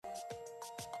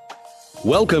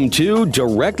Welcome to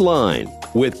Direct Line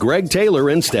with Greg Taylor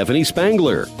and Stephanie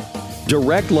Spangler.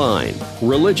 Direct Line,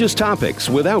 religious topics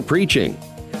without preaching,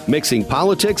 mixing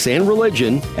politics and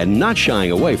religion and not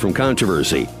shying away from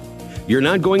controversy. You're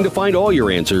not going to find all your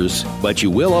answers, but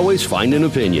you will always find an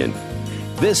opinion.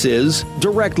 This is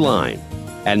Direct Line.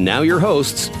 And now your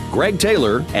hosts, Greg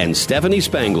Taylor and Stephanie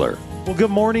Spangler. Well,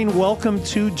 good morning. Welcome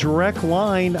to Direct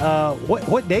Line.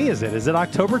 What day is it? Is it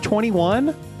October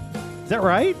 21? Is that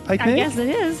right? I think. I guess it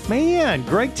is. Man,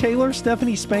 Greg Taylor,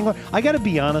 Stephanie Spangler. I got to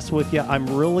be honest with you. I'm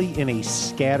really in a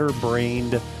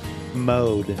scatterbrained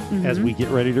mode as we get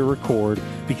ready to record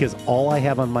because all I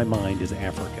have on my mind is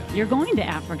Africa. You're going to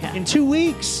Africa. In 2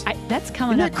 weeks. That's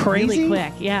coming Isn't that up crazy? really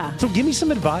quick. Yeah. So give me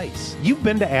some advice. You've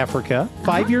been to Africa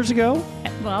 5 years ago?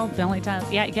 Well, the only time,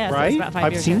 I guess. Right? It was about 5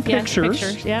 I've years seen ago. pictures.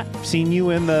 Pictures, yeah. I've seen you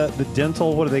in the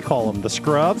dental, what do they call them? The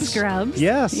scrubs? Scrubs.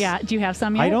 Yes. Yeah. Do you have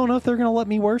some yet? I don't know if they're going to let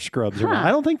me wear scrubs or not. Huh.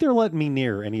 I don't think they're letting me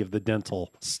near any of the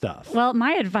dental stuff. Well,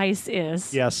 my advice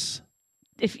is, Yes.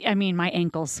 my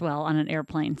ankles swell on an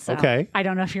airplane. So Okay. I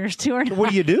don't know if yours do or not. What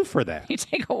do you do for that? You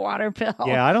take a water pill.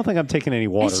 Yeah, I don't think I'm taking any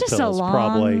water It's just pills. a long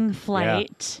probably.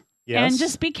 flight. Yeah. Yes. And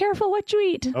just be careful what you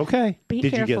eat. Okay. Be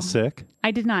Did you careful. get sick?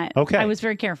 I did not. Okay. I was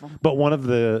very careful. But one of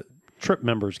the trip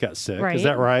members got sick. Right. Is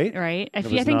that right? Right. It I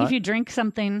was think not? if you drink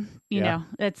something, you Yeah. know,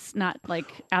 it's not like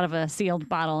out of a sealed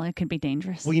bottle. It could be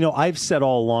dangerous. Well, I've said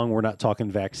all along we're not talking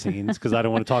vaccines because I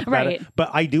don't want to talk about Right. it. But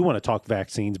I do want to talk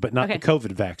vaccines, but not Okay. the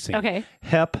COVID vaccine. Okay.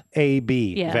 Hep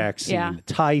A/B Yeah, vaccine, yeah.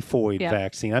 typhoid Yeah.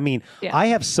 vaccine. Yeah. I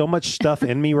have so much stuff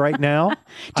in me right now.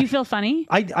 Do you feel funny?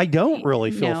 I don't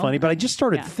really feel No. funny, but I just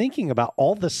started Yeah. thinking about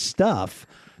all the stuff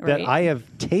that Right. I have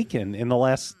taken in the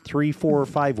last 3, 4, or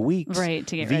 5 weeks Right,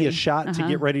 to get via ready. shot to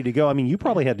get ready to go. I mean, you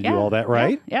probably had to do all that,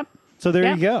 right? Yeah. Yep. So there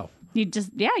Yep. you go. You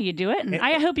just, you do it. And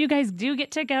I hope you guys do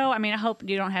get to go. I mean, I hope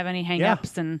you don't have any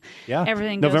hang-ups and Yeah.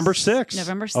 everything goes. November 6th.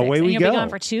 November 6th. Away and we you'll go. be gone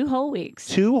for 2 whole weeks.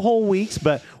 2 whole weeks,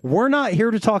 but we're not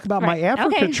here to talk about my Right.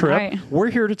 Africa Okay. trip. All right. We're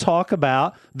here to talk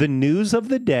about the news of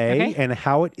the day Okay. and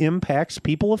how it impacts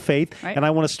people of faith. Right. And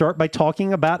I want to start by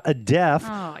talking about a death.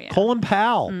 Oh, yeah. Colin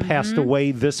Powell passed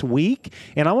away this week.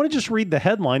 And I want to just read the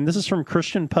headline. This is from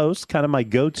Christian Post, kind of my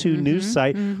go-to news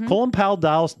site. Colin Powell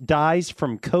dies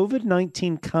from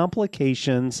COVID-19 complications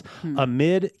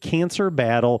amid cancer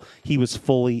battle. He was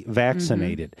fully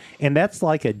vaccinated. And that's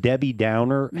like a Debbie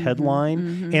Downer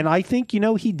headline. And I think,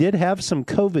 he did have some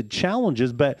COVID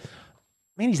challenges, but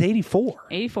man, he's 84.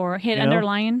 84. Hit You know?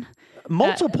 underlying.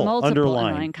 Multiple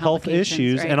underlying health complications,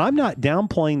 issues. right. And I'm not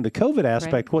downplaying the COVID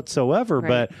aspect whatsoever,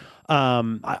 Right. but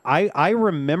I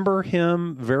remember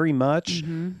him very much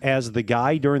as the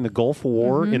guy during the Gulf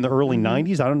War in the early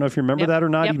 90s. I don't know if you remember Yep. that or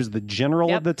not. Yep. He was the general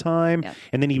Yep. at the time, Yep.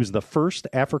 and then he was the first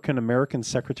African-American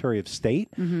Secretary of State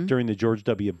during the George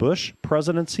W. Bush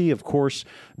presidency. Of course,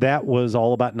 that was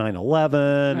all about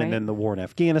 9/11 Right. and then the war in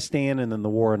Afghanistan and then the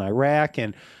war in Iraq.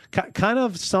 And kind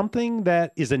of something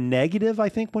that is a negative, I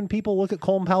think, when people look at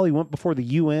Colin Powell. He went before the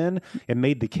UN and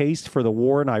made the case for the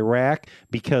war in Iraq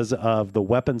because of the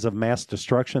weapons of mass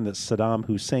destruction that Saddam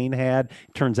Hussein had.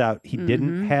 Turns out he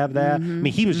didn't have that. I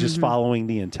mean, he was just following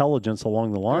the intelligence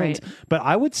along the lines. Right. But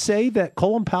I would say that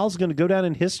Colin Powell's going to go down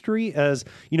in history as,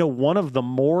 one of the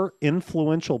more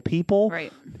influential people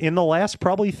Right. in the last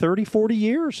probably 30, 40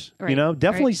 years. Right.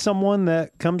 Definitely Right. someone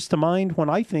that comes to mind when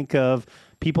I think of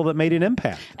people that made an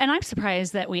impact. And I'm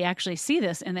surprised that we actually see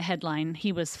this in the headline.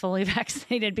 He was fully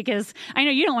vaccinated because I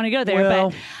know you don't want to go there, Well-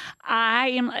 but I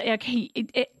am okay.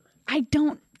 I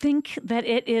don't think that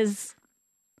it is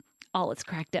all it's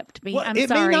cracked up to be. Well, I'm it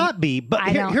sorry. may not be, but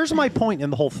I don't- here's my point in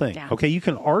the whole thing. Yeah. Okay, you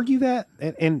can argue that,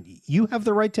 and you have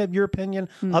the right to have your opinion.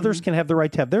 Others can have the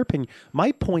right to have their opinion.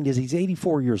 My point is he's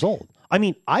 84 years old. I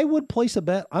mean, I would place a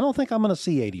bet. I don't think I'm going to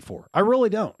see 84. I really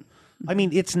don't. I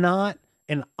mean, it's not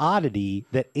an oddity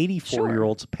that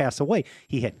 84-year-olds pass away.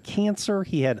 He had cancer.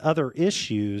 He had other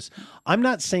issues. I'm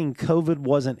not saying COVID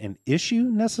wasn't an issue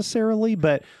necessarily,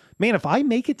 but man, if I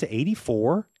make it to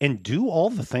 84 and do all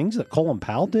the things that Colin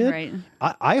Powell did, Right.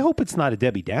 I hope it's not a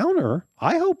Debbie Downer.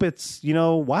 I hope it's,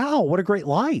 wow, what a great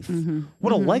life.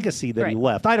 What a legacy that he Right.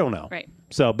 left. I don't know. Right.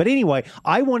 So, but anyway,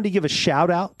 I wanted to give a shout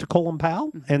out to Colin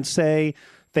Powell and say,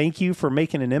 thank you for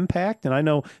making an impact. And I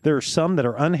know there are some that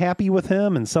are unhappy with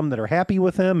him and some that are happy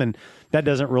with him, and that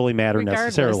doesn't really matter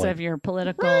Regardless necessarily. of your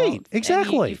political, Right,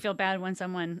 exactly. You feel bad when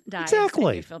someone dies. Exactly.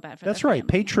 And you feel bad for That's their right.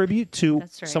 Pay family. tribute to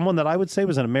That's right. someone that I would say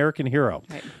was an American hero.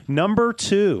 Right. Number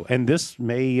 2, and this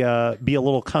may be a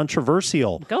little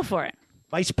controversial. Go for it.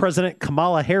 Vice President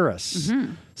Kamala Harris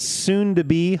Soon to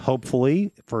be,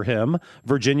 hopefully for him,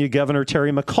 Virginia Governor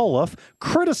Terry McAuliffe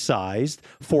criticized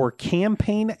for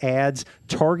campaign ads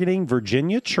targeting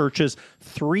Virginia churches.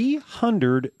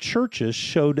 300 churches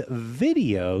showed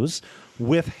videos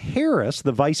with Harris,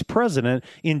 the vice president,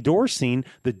 endorsing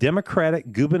the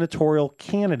Democratic gubernatorial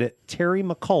candidate Terry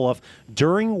McAuliffe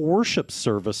during worship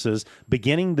services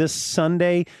beginning this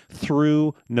Sunday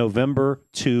through November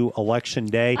 2, Election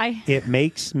Day. It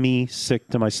makes me sick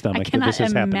to my stomach that this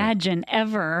is happening. I cannot imagine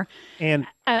ever and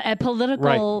a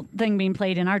political thing being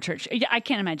played in our church. I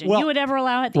can't imagine. You would ever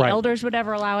allow it. The elders would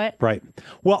ever allow it. Right.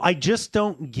 Well, I just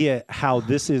don't get how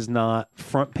this is not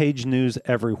front page news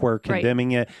everywhere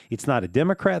condemning it. It's not a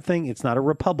Democrat thing. It's not a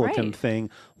Republican thing.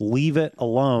 Leave it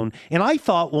alone. And I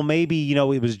thought, well, maybe,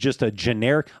 it was just a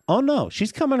generic. Oh, no.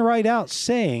 She's coming right out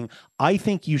saying, I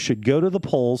think you should go to the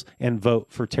polls and vote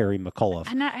for Terry McAuliffe.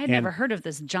 And I had never heard of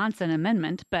this Johnson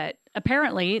Amendment, but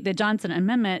apparently the Johnson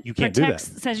Amendment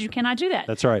says you cannot do that.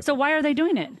 That's right. So why are they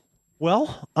doing it?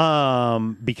 Well,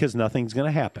 because nothing's going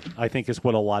to happen, I think is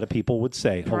what a lot of people would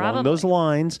say along those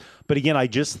lines. But again, I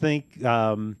just think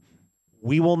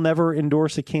we will never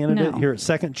endorse a candidate here at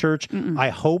Second Church. I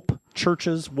hope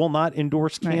churches will not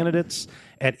endorse candidates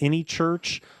at any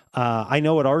church. I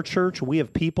know at our church, we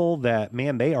have people that,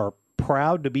 they are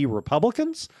proud to be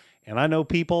Republicans. And I know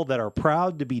people that are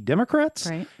proud to be Democrats.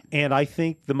 Right. And I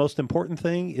think the most important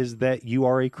thing is that you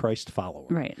are a Christ follower.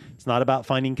 Right. It's not about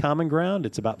finding common ground.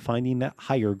 It's about finding that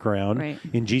higher ground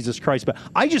in Jesus Christ. But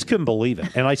I just couldn't believe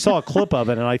it. And I saw a clip of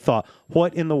it and I thought,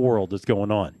 what in the world is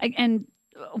going on? And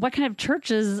what kind of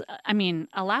churches,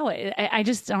 allow it? I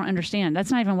just don't understand.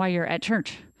 That's not even why you're at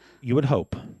church. You would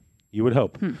hope. You would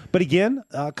hope. But again,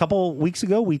 a couple weeks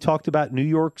ago, we talked about New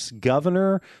York's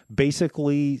governor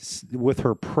basically with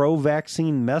her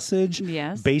pro-vaccine message,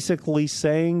 basically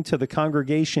saying to the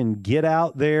congregation, get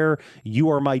out there. You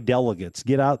are my delegates.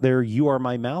 Get out there. You are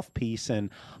my mouthpiece. And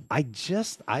I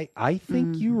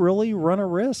think you really run a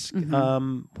risk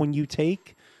when you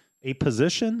take a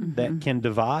position that can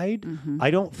divide. I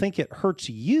don't think it hurts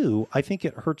you. I think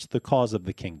it hurts the cause of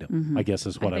the kingdom, I guess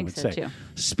is what I would say. Too.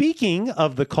 Speaking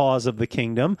of the cause of the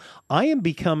kingdom, I am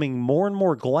becoming more and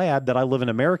more glad that I live in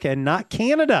America and not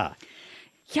Canada.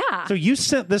 Yeah. So you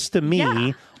sent this to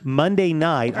me Monday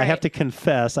night. I have to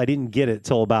confess, I didn't get it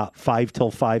till about 5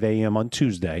 a.m. on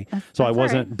Tuesday. So I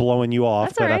wasn't blowing you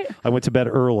off, but I went to bed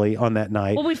early on that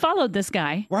night. Well, we followed this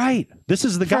guy. Right. This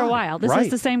is the guy. For a while. This is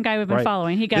the same guy we've been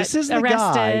following. He got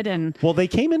arrested. Well, they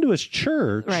came into his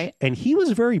church, and he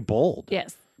was very bold.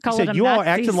 Yes. He said, you all are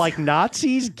acting like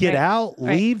Nazis. Get out,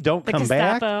 leave, don't come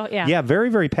back. Yeah,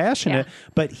 very, very passionate. Yeah.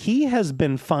 But he has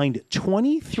been fined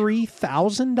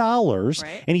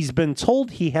 $23,000, and he's been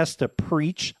told he has to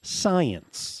preach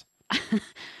science.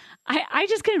 I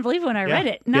just couldn't believe when I read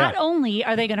it. Not only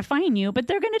are they going to fine you, but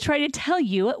they're going to try to tell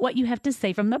you what you have to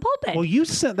say from the pulpit. Well, you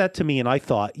sent that to me, and I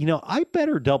thought, I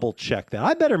better double check that.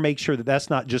 I better make sure that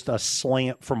that's not just a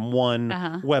slant from one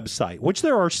website, which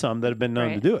there are some that have been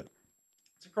known to do it.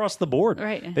 Across the board.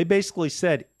 Right. They basically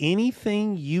said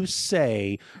anything you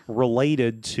say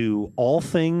related to all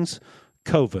things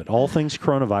COVID, all things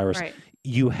coronavirus,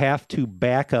 you have to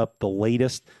back up the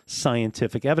latest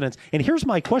scientific evidence. And here's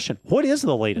my question. What is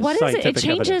the latest scientific evidence? It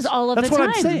changes all of the time. That's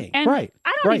what I'm saying. And I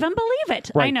don't even believe it.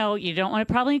 Right. I know you don't want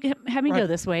to probably have me go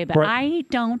this way, but I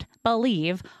don't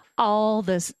believe all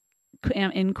this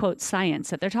in quote science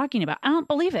that they're talking about. I don't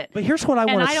believe it. But here's what I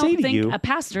want to say to you. And I don't think a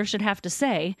pastor should have to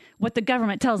say what the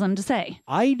government tells them to say.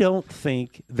 I don't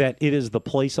think that it is the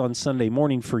place on Sunday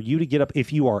morning for you to get up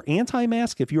if you are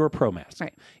anti-mask, if you are pro-mask.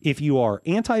 Right. If you are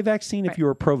anti-vaccine, if you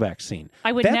are pro-vaccine.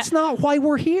 That's not why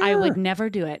we're here. I would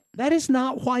never do it. That is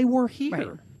not why we're here.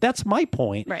 Right. That's my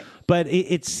point. Right. But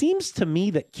it seems to me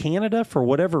that Canada, for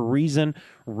whatever reason,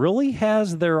 really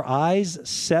has their eyes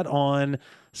set on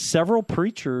several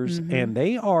preachers, and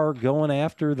they are going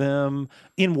after them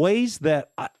in ways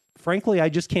that, frankly, I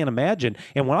just can't imagine.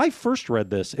 And when I first read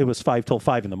this, it was 5 till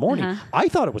 5 in the morning. I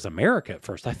thought it was America at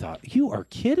first. I thought, you are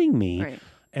kidding me. Right.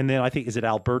 And then I think, is it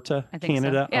Alberta,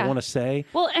 Canada? So. Yeah. I want to say.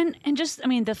 Well, and just,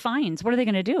 the fines, what are they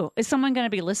going to do? Is someone going to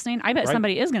be listening? I bet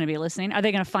somebody is going to be listening. Are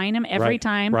they going to fine him every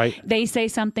time they say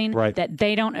something that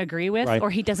they don't agree with or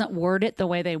he doesn't word it the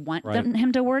way they want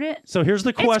him to word it? So here's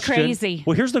the question. It's crazy.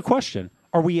 Well, here's the question.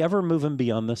 Are we ever moving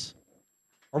beyond this?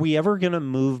 Are we ever going to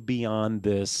move beyond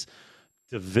this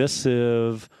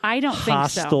divisive,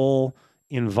 hostile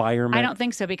environment? I don't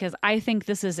think so, because I think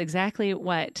this is exactly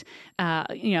what,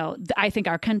 I think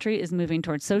our country is moving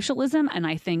towards socialism, and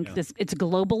I think it's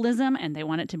globalism, and they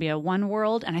want it to be a one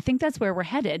world, and I think that's where we're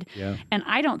headed, and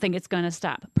I don't think it's going to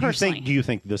stop, personally. Do you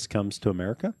think this comes to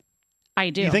America? I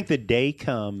do. You think the day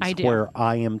comes where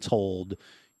I am told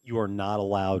you are not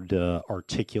allowed to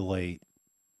articulate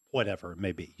whatever it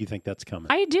may be? You think that's coming?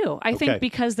 I do. I think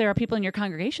because there are people in your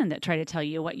congregation that try to tell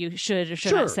you what you should or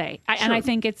should not say. And I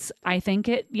think it,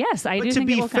 yes, I do think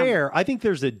it will come. To be fair, I think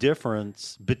there's a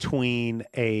difference between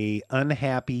a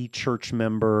unhappy church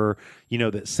member,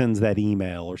 that sends that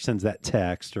email or sends that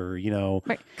text or,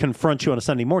 confronts you on a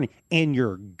Sunday morning, and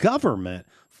your government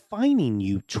fining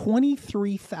you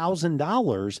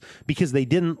 $23,000 because they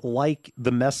didn't like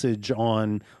the message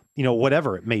on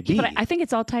whatever it may be. But I think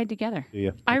it's all tied together. Yeah,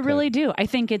 I really do. I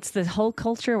think it's the whole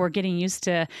culture. We're getting used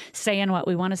to saying what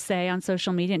we want to say on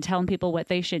social media and telling people what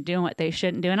they should do and what they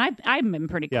shouldn't do. And I've been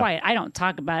pretty quiet. I don't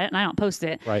talk about it and I don't post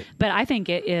it. Right. But I think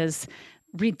it is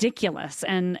ridiculous.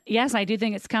 And yes, I do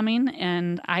think it's coming.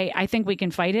 And I think we can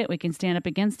fight it. We can stand up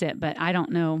against it. But I don't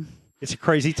know. It's a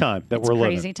crazy time that we're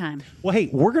living. It's a crazy time. Well,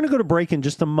 hey, we're going to go to break in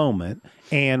just a moment.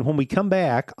 And when we come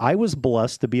back, I was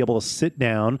blessed to be able to sit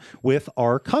down with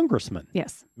our congressman.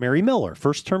 Yes. Mary Miller,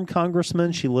 first-term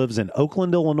congressman. She lives in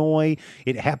Oakland, Illinois.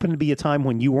 It happened to be a time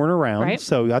when you weren't around. Right.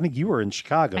 So I think you were in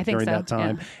Chicago during that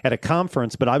time at a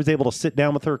conference. But I was able to sit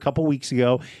down with her a couple weeks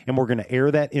ago, and we're going to air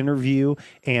that interview.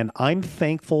 And I'm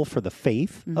thankful for the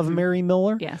faith of Mary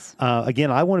Miller. Yes.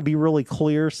 Again, I want to be really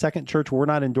clear. Second Church, we're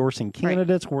not endorsing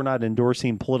candidates. Right. We're not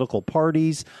endorsing political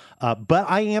parties. But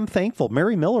I am thankful.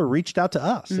 Mary Miller reached out to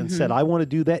us and said, I want to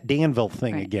do that Danville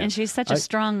thing again. And she's such a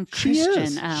strong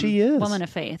Christian woman of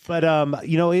faith. But,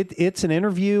 it's an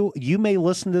interview. You may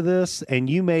listen to this and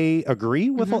you may agree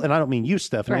with, and I don't mean you,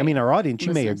 Stephanie. I mean our audience.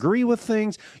 You may agree with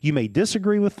things. You may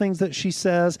disagree with things that she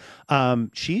says.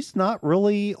 She's not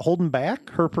really holding back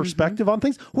her perspective on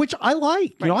things, which I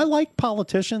like. Right. I like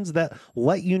politicians that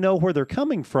let you know where they're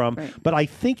coming from. Right. But I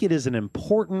think it is an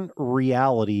important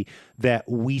reality that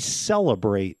we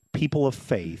celebrate people of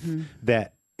faith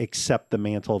that accept the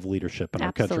mantle of leadership in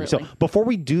our country. So before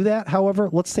we do that, however,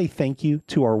 let's say thank you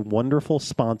to our wonderful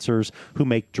sponsors who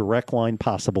make Direct Line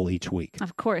possible each week.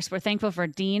 Of course, we're thankful for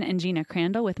Dean and Gina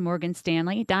Crandall with Morgan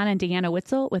Stanley, Don and Deanna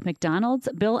Witzel with McDonald's,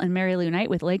 Bill and Mary Lou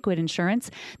Knight with Lakewood Insurance,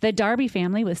 the Darby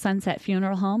family with Sunset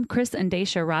Funeral Home, Chris and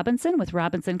Dacia Robinson with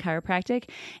Robinson Chiropractic,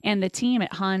 and the team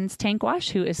at Hans Tank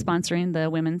Wash, who is sponsoring the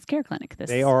Women's Care Clinic.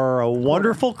 They are a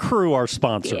wonderful crew, our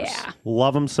sponsors. Yeah.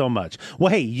 Love them so much.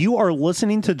 Well, hey, you are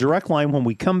listening to Direct Line. When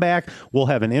we come back, we'll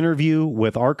have an interview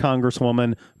with our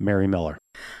Congresswoman, Mary Miller.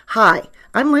 Hi,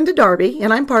 I'm Linda Darby,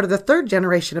 and I'm part of the third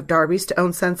generation of Darbys to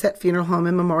own Sunset Funeral Home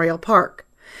in Memorial Park.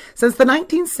 Since the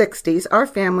 1960s, our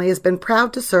family has been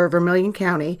proud to serve Vermilion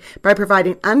County by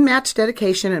providing unmatched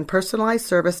dedication and personalized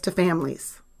service to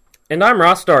families. And I'm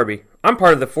Ross Darby. I'm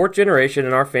part of the fourth generation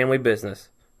in our family business.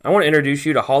 I want to introduce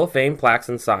you to Hall of Fame plaques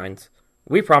and signs.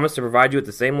 We promise to provide you with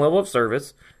the same level of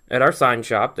service at our sign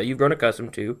shop that you've grown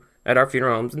accustomed to at our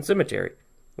funeral homes and cemetery.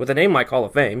 With a name like Hall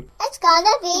of Fame, it's gonna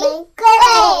be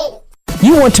great!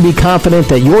 You want to be confident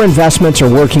that your investments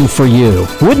are working for you.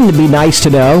 Wouldn't it be nice to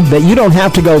know that you don't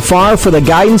have to go far for the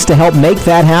guidance to help make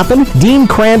that happen? Dean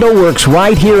Crandall works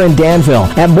right here in Danville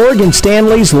at Morgan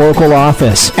Stanley's local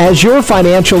office. As your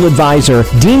financial advisor,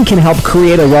 Dean can help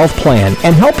create a wealth plan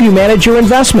and help you manage your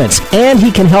investments. And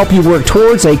he can help you work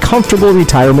towards a comfortable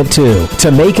retirement too.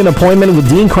 To make an appointment with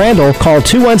Dean Crandall, call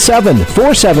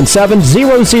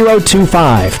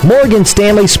 217-477-0025. Morgan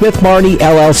Stanley Smith Marty,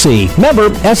 LLC. Member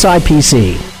SIPC.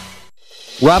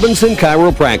 Robinson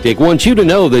Chiropractic wants you to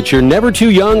know that you're never too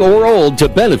young or old to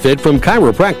benefit from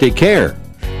chiropractic care.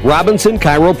 Robinson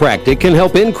Chiropractic can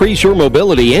help increase your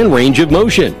mobility and range of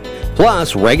motion.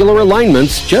 Plus, regular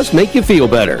alignments just make you feel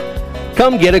better.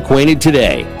 Come get acquainted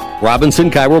today.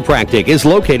 Robinson Chiropractic is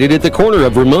located at the corner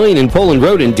of Vermilion and Poland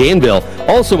Road in Danville,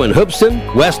 also in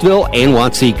Hoopeston, Westville, and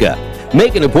Watseka.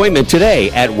 Make an appointment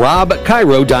today at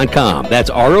robchiro.com. That's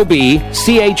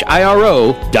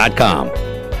ROBCHIRO.com.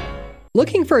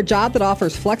 Looking for a job that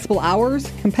offers flexible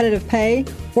hours, competitive pay,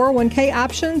 401k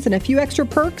options, and a few extra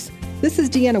perks? This is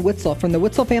Deanna Witzel from the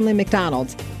Witzel Family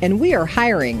McDonald's, and we are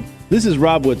hiring. This is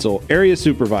Rob Witzel, Area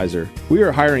Supervisor. We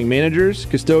are hiring managers,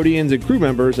 custodians, and crew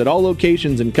members at all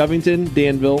locations in Covington,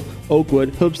 Danville,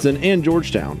 Oakwood, Hoopeston, and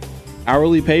Georgetown.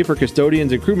 Hourly pay for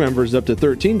custodians and crew members is up to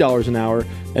 $13 an hour,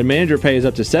 and manager pay is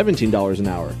up to $17 an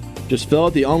hour. Just fill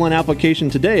out the online application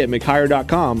today at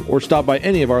mchire.com or stop by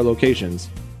any of our locations.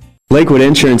 Lakewood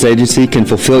Insurance Agency can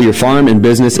fulfill your farm and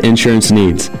business insurance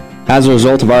needs. As a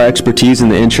result of our expertise in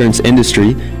the insurance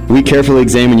industry, we carefully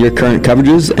examine your current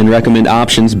coverages and recommend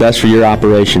options best for your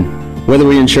operation. Whether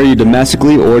we insure you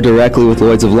domestically or directly with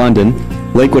Lloyd's of London,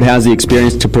 Lakewood has the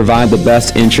experience to provide the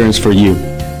best insurance for you.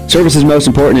 Service is most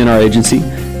important in our agency.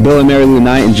 Bill and Mary Lou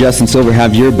Knight and Justin Silver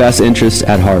have your best interests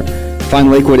at heart. Find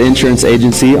Lakewood Insurance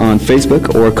Agency on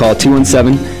Facebook or call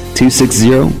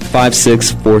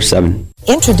 217-260-5647.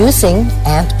 Introducing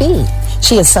Aunt Bee.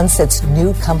 She is Sunset's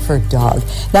new comfort dog.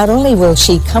 Not only will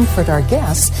she comfort our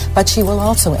guests, but she will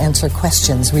also answer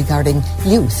questions regarding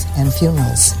youth and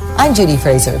funerals. I'm Judy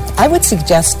Fraser. I would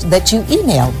suggest that you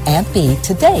email Aunt Bee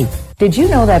today. Did you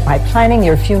know that by planning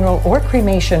your funeral or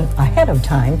cremation ahead of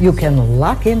time, you can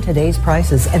lock in today's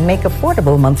prices and make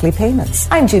affordable monthly payments?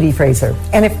 I'm Judy Fraser,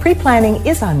 and if pre-planning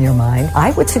is on your mind,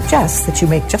 I would suggest that you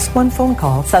make just one phone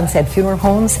call. Sunset Funeral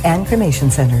Homes and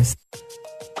Cremation Centers.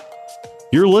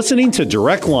 You're listening to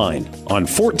Direct Line on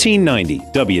 1490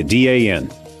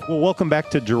 WDAN. Well, welcome back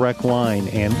to Direct Line,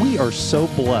 and we are so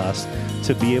blessed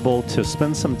to be able to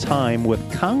spend some time with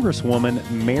Congresswoman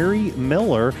Mary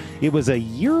Miller. It was a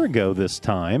year ago this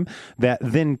time that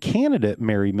then candidate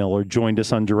Mary Miller joined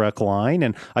us on Direct Line,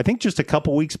 and I think just a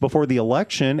couple weeks before the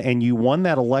election, and you won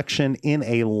that election in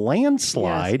a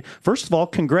landslide. Yes. First of all,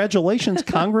 congratulations,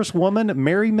 Congresswoman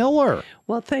Mary Miller.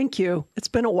 Well, thank you. It's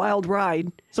been a wild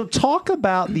ride. So talk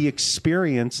about the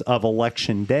experience of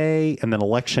Election Day and then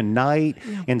Election Night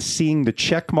and seeing the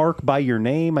check mark by your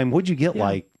name. I mean, what'd you get,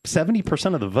 like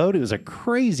 70% of the vote? It was a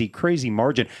crazy, crazy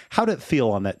margin. How did it feel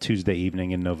on that Tuesday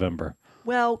evening in November?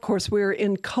 Well, of course, we're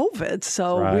in COVID,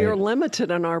 so we're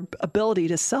limited in our ability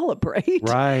to celebrate.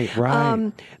 Right.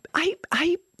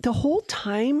 The whole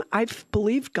time, I've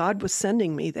believed God was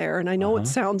sending me there. And I know it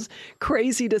sounds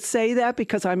crazy to say that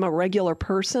because I'm a regular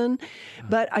person,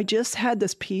 but I just had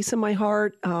this peace in my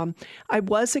heart. I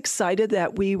was excited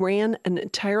that we ran an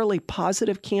entirely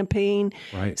positive campaign,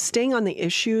 staying on the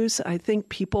issues. I think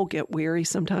people get weary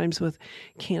sometimes with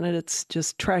candidates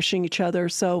just trashing each other.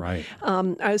 So I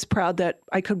was proud that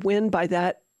I could win by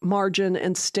that margin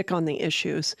and stick on the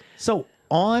issues. So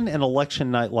on an election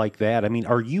night like that, I mean,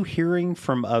 are you hearing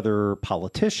from other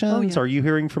politicians? Are you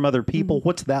hearing from other people?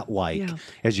 What's that like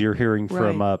as you're hearing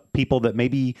from people that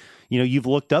maybe, you've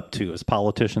looked up to as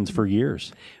politicians for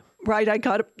years? Right. I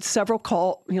got several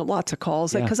calls, lots of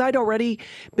calls because I'd already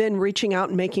been reaching out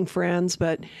and making friends.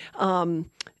 But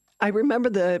I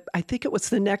remember I think it was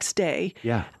the next day.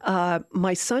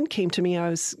 My son came to me. I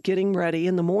was getting ready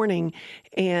in the morning,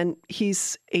 and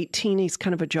he's 18. He's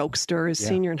kind of a jokester, he's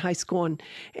senior in high school.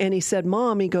 And he said,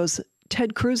 Mom, he goes,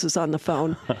 Ted Cruz is on the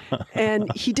phone.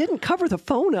 And he didn't cover the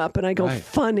phone up. And I go,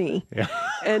 funny.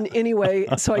 And anyway,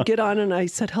 so I get on and I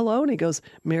said, hello. And he goes,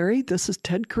 Mary, this is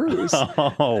Ted Cruz.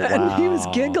 And he was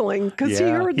giggling because he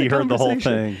heard the conversation. The whole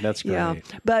thing. That's great. Yeah.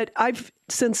 But I've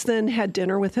since then had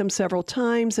dinner with him several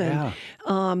times. And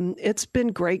it's been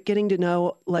great getting to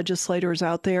know legislators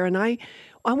out there. And I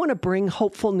want to bring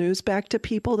hopeful news back to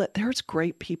people that there's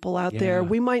great people out there.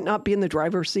 We might not be in the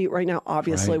driver's seat right now.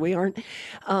 Obviously, we aren't.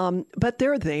 But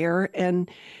they're there. And,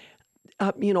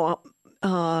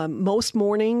 most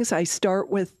mornings I start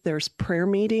with, there's prayer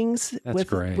meetings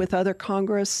with other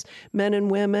congressmen and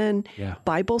women,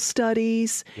 Bible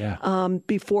studies.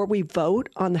 Before we vote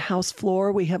on the House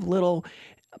floor, we have little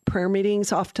prayer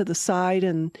meetings off to the side.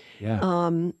 And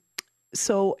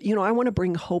so, I want to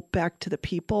bring hope back to the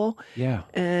people.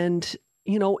 And,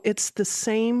 it's the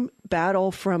same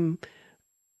battle from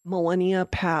millennia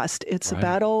past. It's a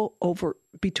battle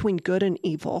between good and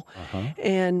evil.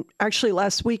 And actually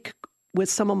last week with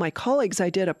some of my colleagues, I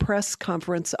did a press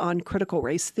conference on critical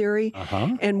race theory,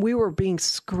 and we were being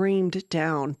screamed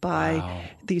down by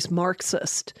these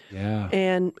Marxists.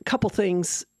 And a couple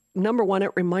things. Number one,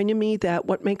 it reminded me that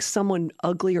what makes someone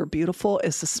ugly or beautiful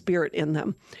is the spirit in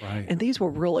them. And these were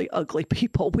really ugly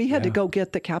people. We had to go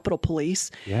get the Capitol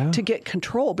Police to get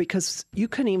control because you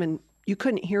couldn't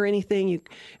hear anything. It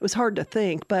was hard to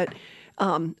think. But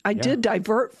I did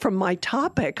divert from my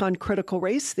topic on critical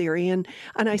race theory. And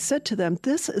I said to them,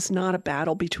 this is not a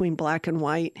battle between black and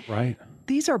white.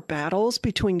 These are battles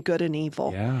between good and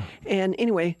evil. And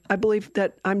anyway, I believe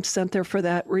that I'm sent there for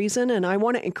that reason. And I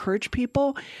want to encourage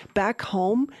people back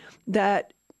home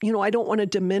that, I don't want to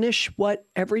diminish what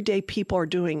everyday people are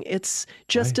doing. It's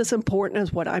just as important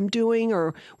as what I'm doing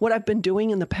or what I've been doing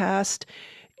in the past.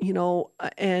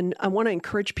 And I want to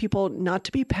encourage people not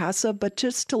to be passive, but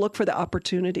just to look for the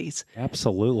opportunities.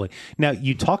 Absolutely. Now,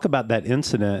 you talk about that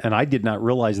incident, and I did not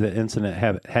realize that incident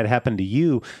had happened to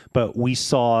you, but we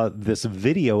saw this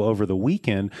video over the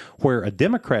weekend where a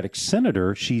Democratic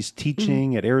senator, she's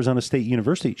teaching at Arizona State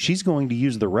University, she's going to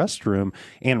use the restroom,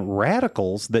 and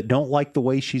radicals that don't like the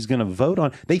way she's going to vote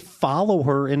on, they follow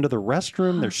her into the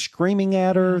restroom. They're screaming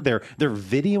at her. They're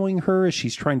videoing her as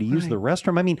she's trying to use the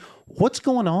restroom. I mean, what's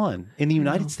going on in the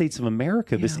United States of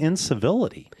America, this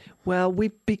incivility? Well,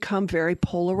 we've become very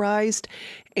polarized,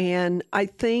 and I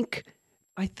think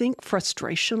I think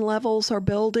frustration levels are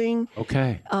building.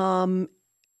 Okay.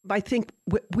 I think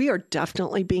we are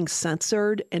definitely being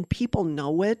censored, and people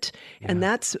know it, and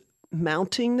that's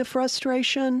mounting the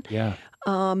frustration. Yeah.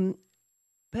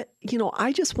 But,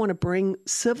 I just want to bring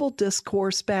civil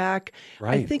discourse back.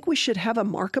 Right. I think we should have a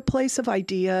marketplace of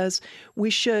ideas. We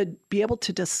should be able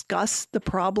to discuss the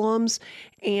problems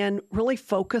and really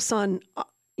focus on,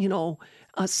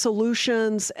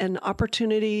 solutions and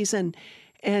opportunities and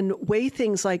weigh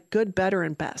things like good, better,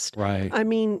 and best. Right. I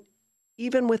mean,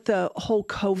 even with the whole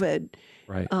COVID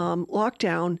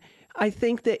lockdown, I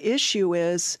think the issue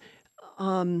is,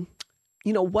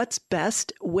 what's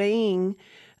best, weighing.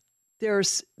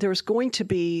 There's going to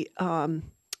be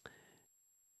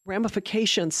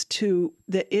ramifications to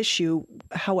the issue,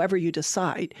 however you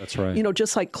decide. That's right.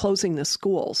 Just like closing the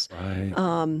schools.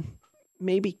 Right.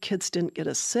 Maybe kids didn't get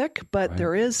as sick, but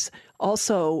there is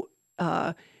also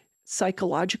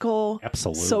psychological,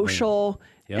 social,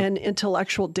 and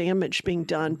intellectual damage being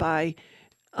done by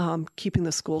keeping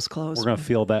the schools closed. We're going to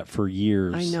feel that for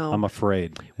years. I know. I'm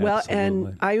afraid. Well,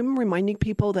 Absolutely. and I'm reminding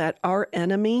people that our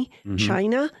enemy,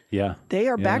 China, they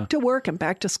are back to work and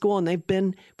back to school, and they've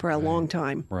been for a long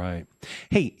time. Right.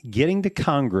 Hey, getting to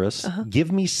Congress,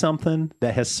 give me something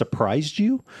that has surprised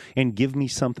you, and give me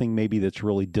something maybe that's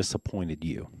really disappointed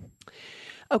you.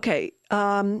 Okay.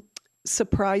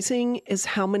 Surprising is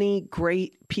how many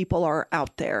great people are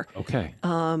out there. Okay.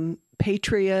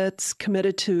 Patriots,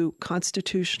 committed to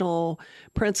constitutional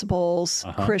principles,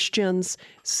 Christians.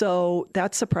 So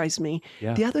that surprised me.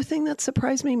 Yeah. The other thing that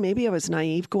surprised me, maybe I was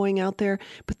naive going out there,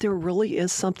 but there really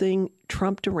is something,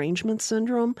 Trump derangement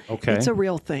syndrome. Okay. It's a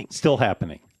real thing. Still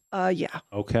happening. Yeah.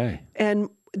 Okay. And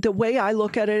the way I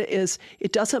look at it is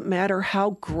it doesn't matter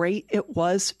how great it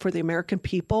was for the American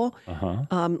people.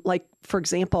 Like, for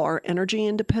example, our energy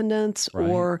independence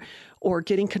or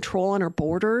getting control on our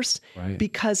borders. Right.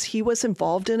 Because he was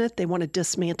involved in it, they want to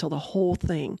dismantle the whole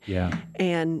thing. Yeah.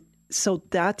 And so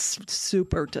that's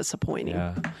super disappointing.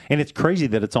 Yeah. And it's crazy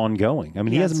that it's ongoing. I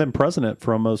mean, he hasn't been president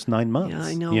for almost 9 months. Yeah,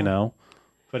 I know.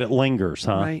 But it lingers,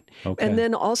 huh? Right. Okay. And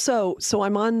then also, so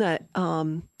I'm on the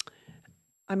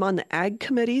Ag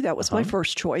Committee. That was my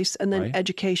first choice. And then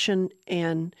Education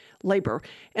and Labor.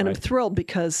 And I'm thrilled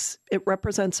because it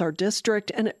represents our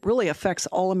district and it really affects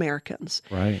all Americans.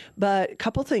 Right. But a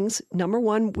couple things. Number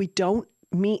one, we don't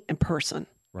meet in person.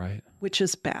 Right. Which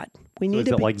is bad. We need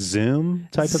to be like Zoom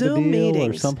type of a deal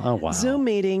meetings, or something? Oh, wow. Zoom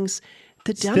meetings.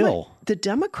 The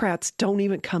Democrats don't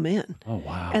even come in. Oh,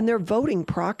 wow. And they're voting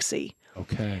proxy.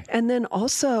 Okay. And then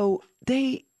also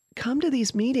they come to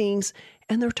these meetings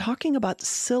and they're talking about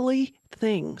silly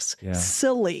things. Yeah.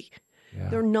 Silly. Yeah.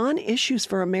 They're non-issues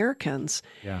for Americans.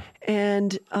 Yeah.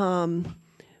 And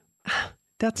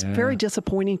that's very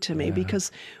disappointing to me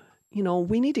because,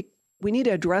 we need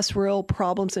to address real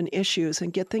problems and issues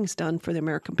and get things done for the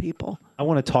American people. I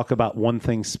want to talk about one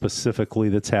thing specifically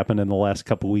that's happened in the last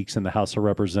couple of weeks in the House of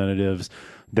Representatives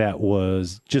that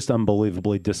was just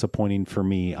unbelievably disappointing for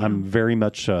me. I'm very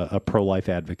much a pro-life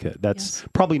advocate. That's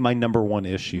probably my number one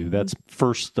issue. That's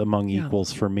first among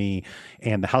equals for me.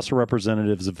 And the House of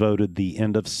Representatives voted the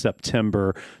end of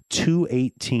September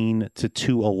 218 to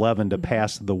 211 to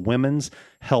pass the Women's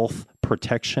Health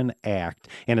Protection Act.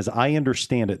 And as I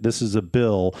understand it, this is a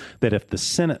bill that if the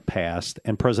Senate passed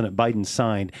and President Biden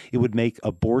signed, it would make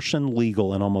abortion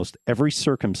legal in almost every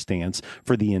circumstance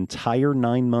for the entire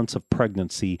 9 months of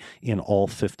pregnancy in all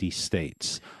 50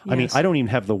 states. Yes. I mean, I don't even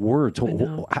have the words.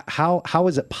 How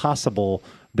is it possible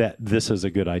that this is a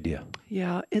good idea?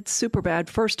 Yeah, it's super bad.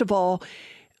 First of all,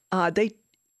 they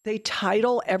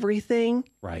title everything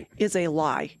is a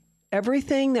lie.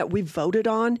 Everything that we voted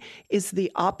on is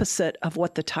the opposite of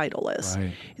what the title is.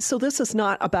 Right. So this is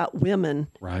not about women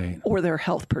or their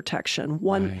health protection.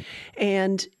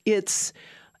 And it's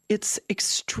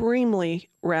extremely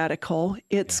radical.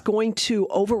 It's going to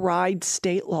override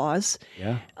state laws,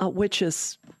 which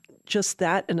is just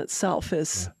that in itself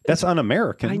is that's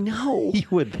un-American. I know. You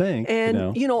would think.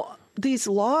 And these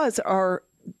laws are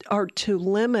to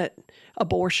limit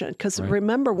abortion because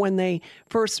remember when they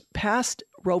first passed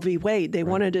Roe v. Wade, they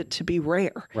wanted it to be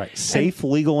rare. Right. Safe,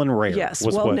 legal, and rare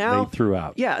was what now, they threw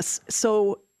out. Yes.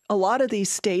 So a lot of these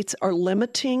states are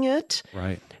limiting it.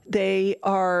 Right. They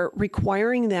are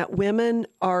requiring that women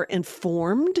are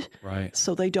informed. Right.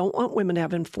 So they don't want women to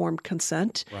have informed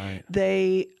consent. Right.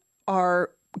 They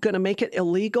are going to make it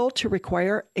illegal to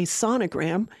require a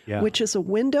sonogram, which is a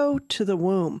window to the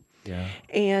womb. Yeah.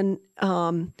 And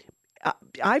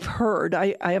I've heard,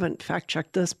 I haven't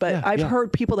fact-checked this, but I've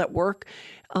heard people that work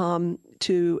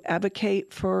to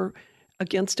advocate for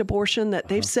against abortion that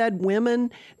they've said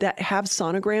women that have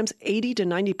sonograms, 80 to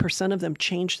 90% of them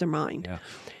change their mind. Yeah.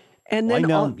 And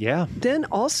then, then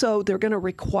also they're going to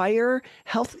require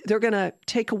they're going to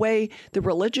take away the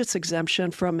religious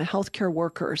exemption from healthcare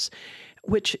workers,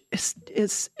 which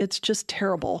it's just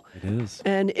terrible. It is.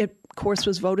 And it, of course,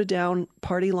 was voted down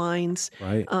party lines.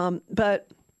 Right. But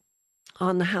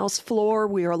on the House floor,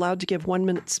 we are allowed to give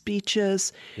 1-minute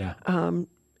speeches. Yeah.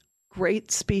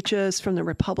 Great speeches from the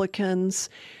Republicans,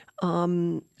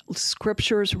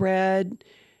 scriptures read.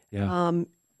 Yeah.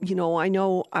 I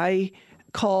know I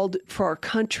called for our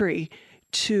country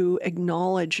to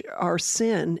acknowledge our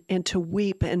sin and to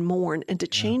weep and mourn and to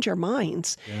change our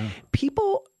minds. Yeah.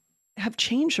 People have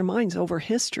changed their minds over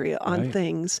history on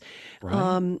things.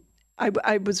 Right.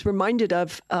 I was reminded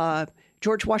of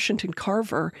George Washington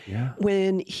Carver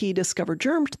when he discovered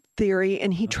germ theory,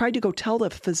 and he tried to go tell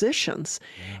the physicians.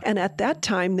 And at that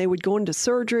time, they would go into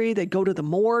surgery, they'd go to the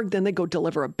morgue, then they'd go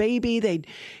deliver a baby. They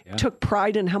took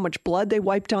pride in how much blood they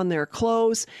wiped on their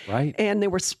clothes. Right. And they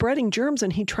were spreading germs,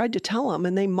 and he tried to tell them,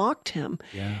 and they mocked him.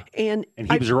 Yeah. And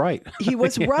he was right. He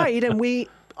was right, and we...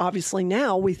 Obviously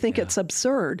now we think it's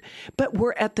absurd, but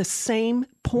we're at the same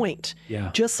point.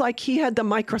 Yeah. Just like he had the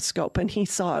microscope and he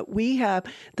saw it, we have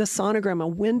the sonogram, a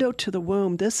window to the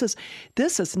womb. This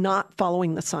is not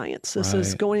following the science. This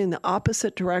is going in the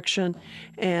opposite direction.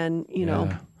 And,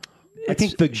 I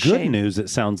think the good news, it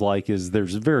sounds like, is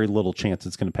there's very little chance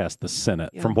it's going to pass the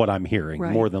Senate from what I'm hearing,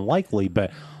 more than likely.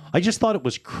 But I just thought it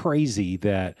was crazy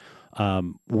that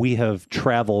we have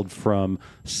traveled from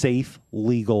safe,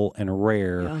 legal, and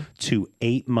rare to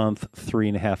 8-month,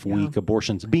 3.5 week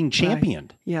abortions being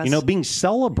championed, being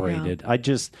celebrated.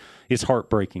 It's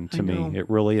heartbreaking to me. It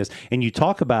really is. And you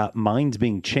talk about minds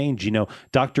being changed.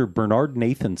 Dr. Bernard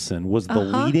Nathanson was the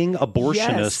leading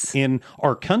abortionist in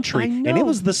our country. And it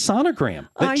was the sonogram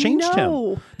that changed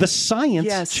him. The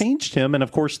science changed him. And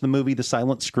of course, the movie The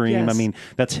Silent Scream, I mean,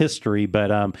 that's history.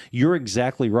 But you're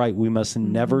exactly right. We must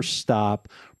never stop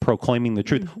proclaiming the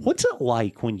truth. What's it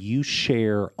like when you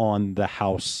share on the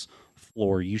House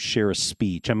floor, you share a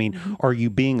speech? I mean, are you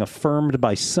being affirmed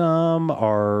by some?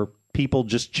 Are people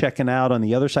just checking out on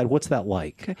the other side? What's that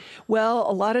like? Okay. Well,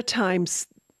 a lot of times,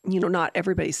 not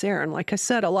everybody's there. And like I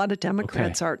said, a lot of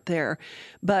Democrats aren't there.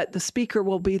 But the speaker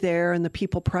will be there and the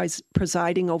people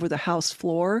presiding over the House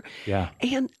floor. Yeah.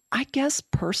 And I guess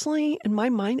personally, in my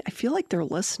mind, I feel like they're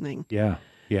listening. Yeah.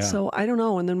 Yeah. So I don't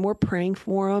know. And then we're praying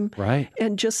for him. Right.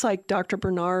 And just like Dr.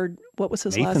 Bernard, what was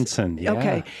his Nathanson, last?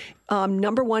 Okay.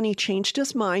 Number one, he changed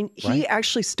his mind. He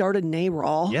actually started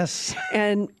NARAL. Yes.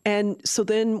 And so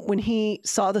then when he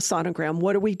saw the sonogram,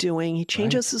 what are we doing? He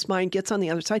changes his mind, gets on the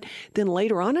other side. Then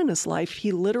later on in his life,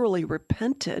 he literally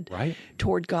repented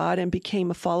toward God and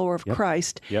became a follower of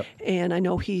Christ. Yep. And I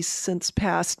know he's since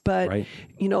passed, but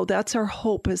that's our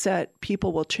hope, is that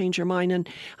people will change their mind. And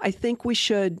I think we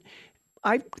should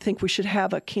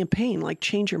have a campaign, like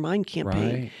Change Your Mind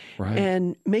campaign,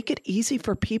 and make it easy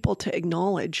for people to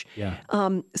acknowledge. Yeah.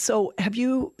 So have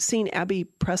you seen Abby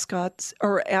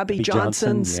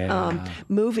Johnson's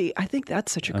movie? I think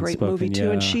that's such a great movie too.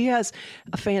 And she has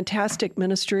a fantastic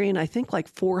ministry, and I think like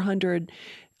 400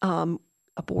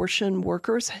 abortion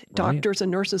workers, doctors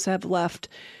and nurses have left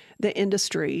the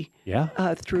industry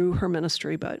through her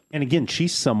ministry. And again,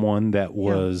 she's someone that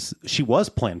she was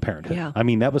Planned Parenthood. Yeah. I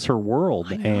mean, that was her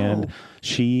world, and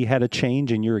she had a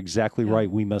change. And you're exactly right.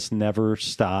 We must never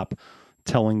stop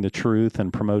telling the truth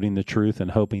and promoting the truth and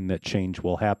hoping that change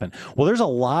will happen. Well, there's a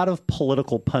lot of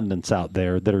political pundits out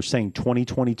there that are saying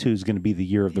 2022 is going to be the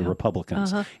year of the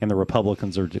Republicans, and the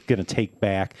Republicans are going to take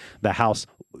back the House.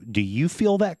 Do you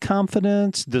feel that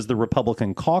confidence? Does the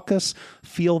Republican caucus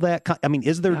feel that? I mean,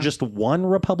 is there just one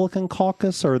Republican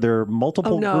caucus, or are there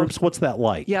multiple groups? What's that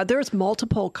like? Yeah, there's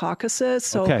multiple caucuses.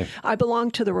 So I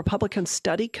belong to the Republican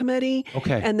Study Committee,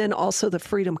 and then also the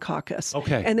Freedom Caucus.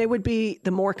 And they would be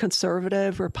the more conservative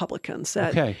Republicans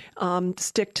that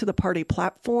stick to the party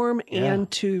platform and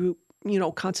to,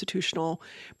 constitutional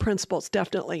principles,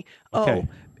 definitely.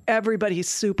 Everybody's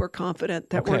super confident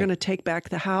that we're going to take back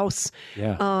the House.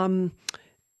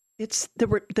 It's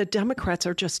the Democrats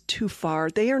are just too far.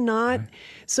 They are not.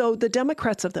 So the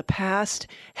Democrats of the past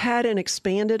had an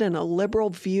expanded and a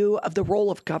liberal view of the role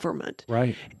of government.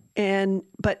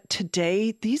 But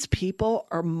today, these people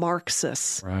are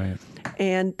Marxists,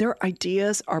 and their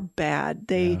ideas are bad.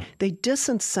 They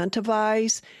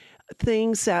disincentivize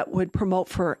things that would promote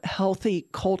for healthy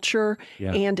culture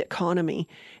and economy.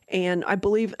 And I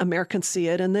believe Americans see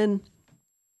it. And then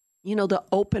the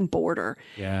open border.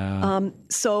 Yeah.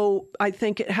 So I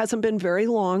think it hasn't been very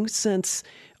long since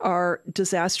our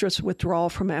disastrous withdrawal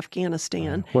from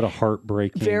Afghanistan. What a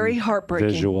heartbreaking, very heartbreaking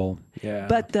visual. Yeah.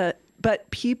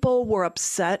 But people were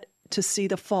upset to see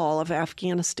the fall of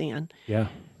Afghanistan. Yeah.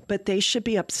 But they should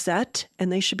be upset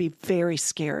and they should be very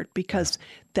scared because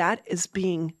that is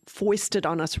being foisted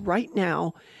on us right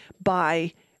now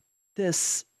by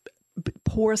this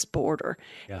porous border.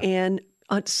 Yeah. And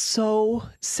so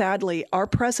sadly, our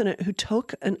president, who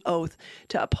took an oath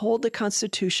to uphold the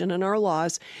Constitution and our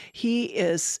laws, he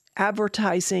is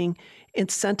advertising,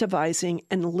 incentivizing,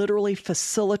 and literally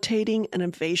facilitating an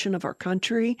invasion of our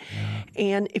country. Yeah.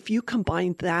 And if you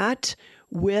combine that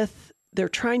with they're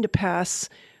trying to pass,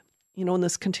 in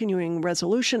this continuing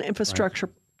resolution infrastructure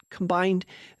combined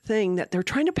thing that they're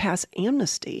trying to pass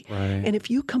amnesty. Right. And if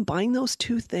you combine those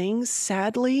two things,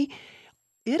 sadly,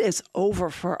 it is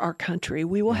over for our country.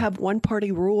 We will have one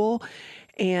party rule.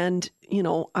 And,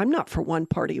 I'm not for one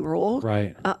party rule.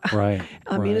 Right.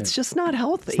 I mean, it's just not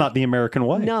healthy. It's not the American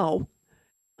way. No.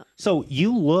 So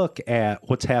you look at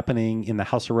what's happening in the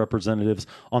House of Representatives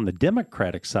on the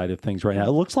Democratic side of things right now.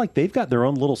 It looks like they've got their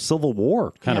own little civil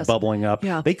war kind of bubbling up.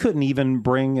 Yeah. They couldn't even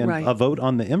bring a vote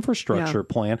on the infrastructure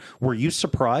plan. Were you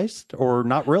surprised or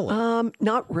not really?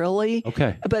 Not really.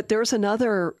 Okay. But there's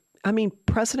another,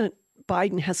 President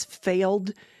Biden has failed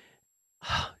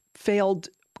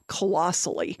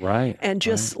colossally, and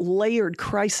just layered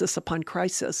crisis upon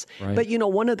crisis. But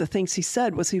one of the things he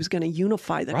said was he was going to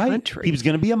unify the country. He was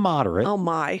going to be a moderate. Oh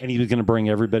my! And he was going to bring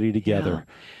everybody together.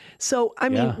 Yeah. So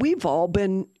we've all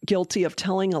been guilty of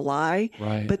telling a lie.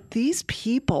 But these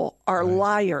people are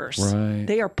liars.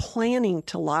 They are planning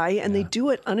to lie, and they do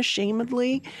it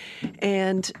unashamedly.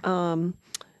 And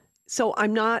so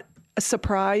I'm not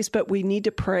surprised, but we need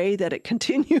to pray that it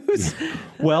continues.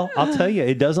 Well, I'll tell you,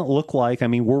 it doesn't look like,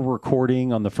 we're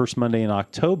recording on the first Monday in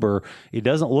October. It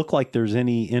doesn't look like there's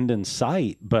any end in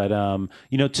sight. But,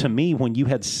 to me, when you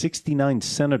had 69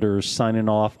 senators signing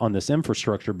off on this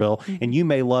infrastructure bill, and you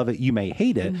may love it, you may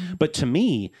hate it, but to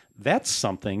me, that's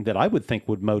something that I would think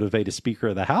would motivate a Speaker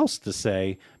of the House to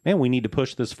say, man, we need to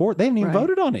push this forward. They haven't even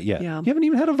voted on it yet. Yeah. You haven't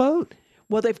even had a vote.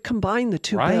 Well, they've combined the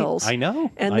two bills. I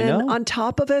know. And then on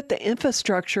top of it, the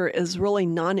infrastructure is really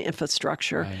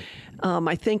non-infrastructure.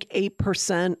 I think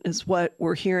 8% is what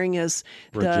we're hearing is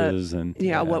bridges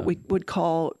what we would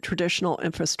call traditional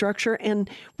infrastructure, and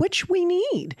which we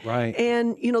need. Right.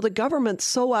 And, the government's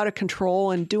so out of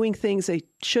control and doing things they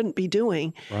shouldn't be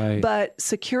doing. Right. But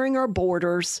securing our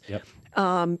borders,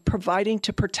 providing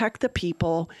to protect the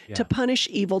people, to punish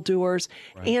evildoers,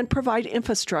 and provide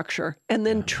infrastructure, and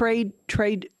then trade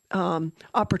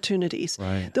opportunities.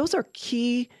 Those are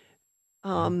key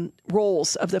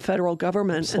roles of the federal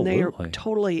government, Absolutely. and they are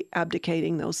totally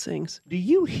abdicating those things. Do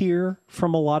you hear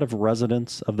from a lot of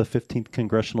residents of the 15th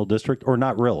Congressional District, or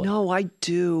not really? No, I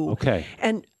do. Okay.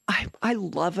 And I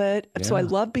love it. So I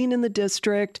love being in the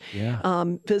district,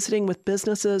 visiting with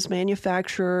businesses,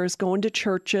 manufacturers, going to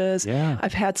churches.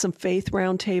 I've had some faith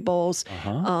roundtables,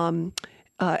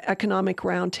 economic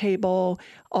roundtable,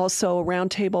 also a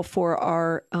roundtable for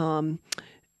our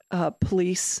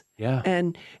police.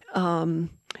 And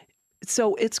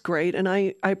so it's great. And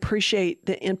I appreciate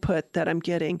the input that I'm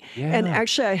getting. And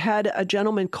actually, I had a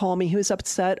gentleman call me who was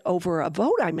upset over a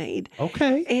vote I made.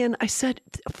 Okay. And I said,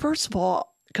 first of all,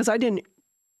 because I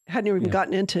hadn't even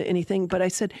gotten into anything, but I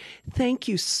said, thank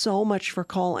you so much for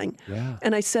calling.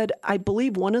 And I said, I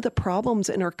believe one of the problems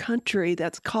in our country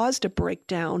that's caused a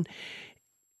breakdown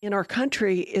in our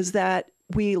country is that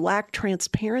we lack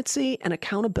transparency and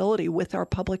accountability with our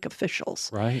public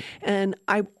officials. And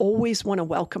I always want to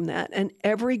welcome that. And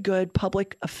every good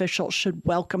public official should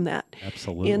welcome that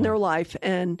in their life.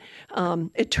 And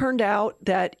it turned out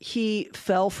that he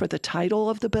fell for the title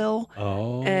of the bill.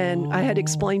 And I had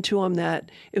explained to him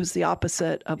that it was the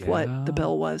opposite of what the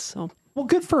bill was. So. Well,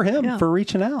 good for him for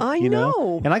reaching out. I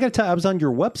know. And I got to tell you, I was on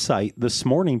your website this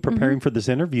morning preparing for this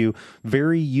interview.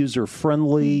 Very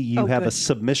user-friendly. You have a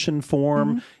submission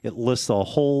form. It lists a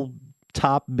whole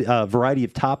variety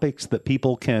of topics that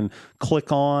people can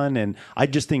click on. And I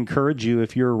just encourage you,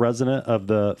 if you're a resident of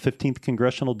the 15th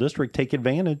Congressional District, take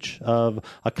advantage of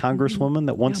a congresswoman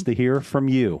that wants to hear from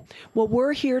you. Well,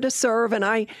 we're here to serve. And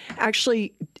I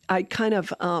kind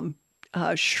of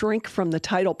shrink from the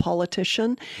title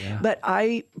politician, but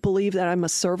I believe that I'm a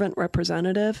servant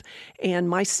representative, and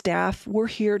my staff, we're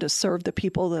here to serve the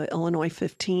people of the Illinois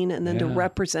 15 and then to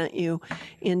represent you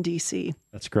in D.C.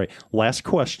 That's great. Last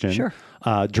question. Sure.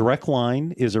 Direct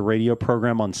Line is a radio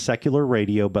program on secular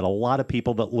radio, but a lot of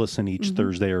people that listen each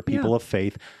Thursday are people of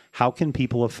faith. How can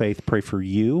people of faith pray for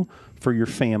you, for your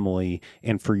family,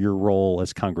 and for your role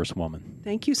as Congresswoman?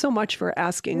 Thank you so much for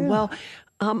asking. Yeah. Well,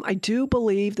 I do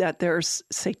believe that there's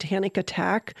satanic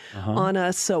attack on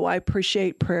us, so I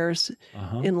appreciate prayers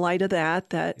in light of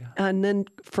that. And then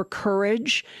for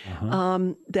courage,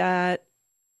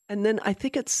 and then I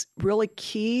think it's really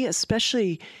key,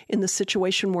 especially in the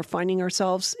situation we're finding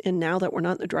ourselves in now that we're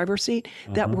not in the driver's seat,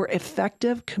 that we're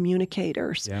effective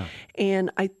communicators. Yeah.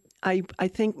 And I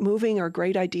think moving our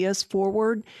great ideas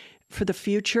forward for the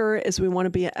future is we want to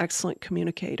be an excellent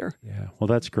communicator. Yeah, well,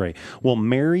 that's great. Well,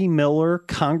 Mary Miller,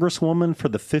 Congresswoman for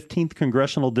the 15th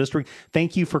Congressional District,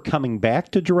 thank you for coming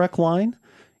back to Direct Line.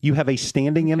 You have a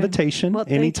standing invitation. Well,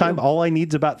 anytime. All I need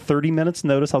is about 30 minutes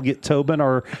notice. I'll get Tobin,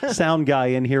 our sound guy,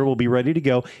 in here. We'll be ready to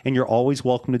go. And you're always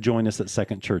welcome to join us at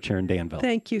Second Church here in Danville.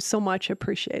 Thank you so much. I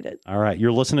appreciate it. All right.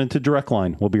 You're listening to Direct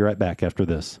Line. We'll be right back after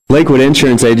this. Lakewood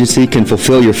Insurance Agency can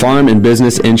fulfill your farm and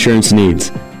business insurance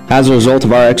needs. As a result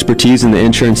of our expertise in the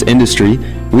insurance industry,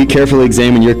 we carefully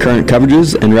examine your current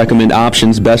coverages and recommend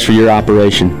options best for your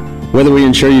operation. Whether we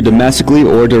insure you domestically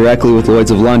or directly with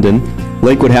Lloyd's of London,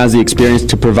 Lakewood has the experience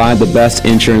to provide the best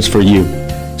insurance for you.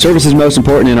 Service is most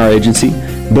important in our agency.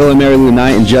 Bill and Mary Lou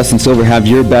Knight and Justin Silver have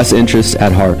your best interests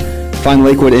at heart. Find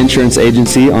Lakewood Insurance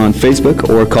Agency on Facebook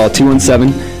or call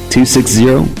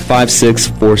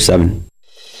 217-260-5647.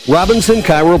 Robinson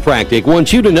Chiropractic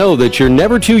wants you to know that you're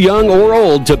never too young or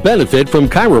old to benefit from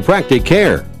chiropractic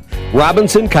care.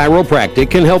 Robinson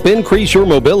Chiropractic can help increase your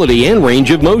mobility and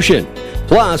range of motion.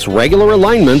 Plus, regular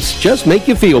alignments just make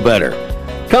you feel better.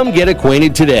 Come get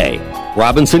acquainted today.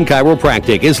 Robinson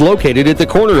Chiropractic is located at the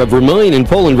corner of Vermillion and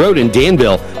Poland Road in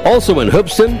Danville, also in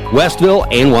Hoopeston, Westville,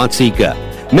 and Watseka.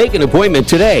 Make an appointment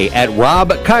today at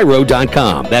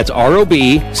robchiro.com. That's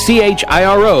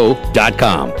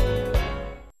ROBCHIRO.com.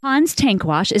 Hans Tank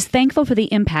Wash is thankful for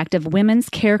the impact of Women's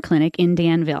Care Clinic in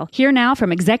Danville. Hear now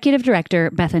from Executive Director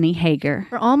Bethany Hager.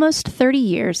 For almost 30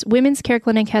 years, Women's Care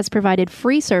Clinic has provided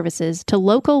free services to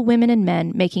local women and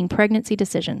men making pregnancy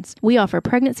decisions. We offer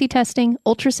pregnancy testing,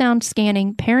 ultrasound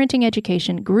scanning, parenting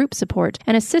education, group support,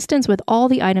 and assistance with all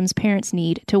the items parents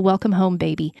need to welcome home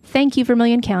baby. Thank you,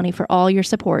 Vermilion County, for all your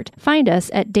support. Find us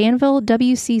at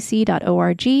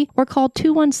danvillewcc.org or call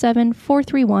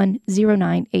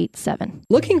 217-431-0987.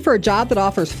 Looking for a job that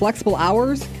offers flexible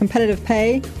hours, competitive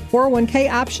pay, 401k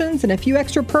options, and a few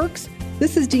extra perks?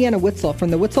 This is Deanna Witzel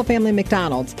from the Witzel Family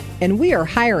McDonald's, and we are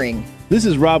hiring. This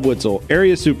is Rob Witzel,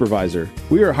 Area Supervisor.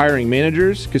 We are hiring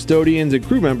managers, custodians, and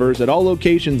crew members at all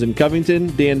locations in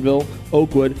Covington, Danville,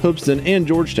 Oakwood, Hoopeston, and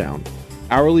Georgetown.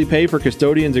 Hourly pay for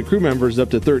custodians and crew members is up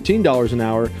to $13 an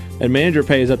hour, and manager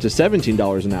pay is up to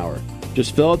 $17 an hour.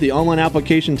 Just fill out the online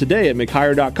application today at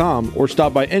mchire.com or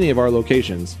stop by any of our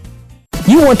locations.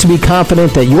 You want to be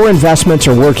confident that your investments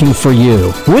are working for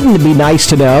you. Wouldn't it be nice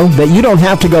to know that you don't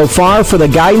have to go far for the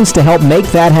guidance to help make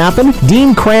that happen?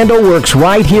 Dean Crandall works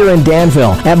right here in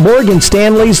Danville at Morgan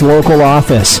Stanley's local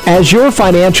office. As your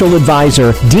financial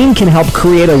advisor, Dean can help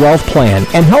create a wealth plan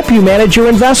and help you manage your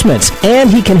investments. And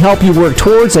he can help you work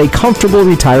towards a comfortable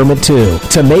retirement too.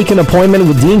 To make an appointment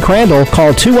with Dean Crandall,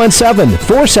 call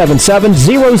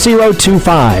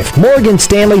 217-477-0025. Morgan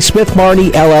Stanley Smith Marty,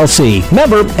 LLC.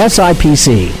 Member SIPC.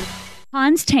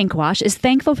 Hans Tank Wash is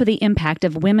thankful for the impact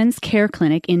of Women's Care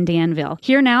Clinic in Danville.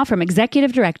 Hear now from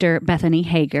Executive Director Bethany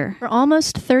Hager. For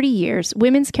almost 30 years,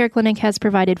 Women's Care Clinic has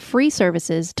provided free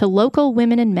services to local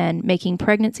women and men making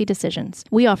pregnancy decisions.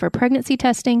 We offer pregnancy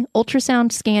testing,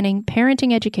 ultrasound scanning,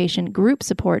 parenting education, group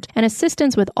support, and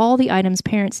assistance with all the items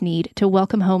parents need to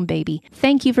welcome home baby.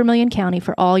 Thank you, Vermilion County,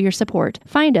 for all your support.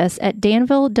 Find us at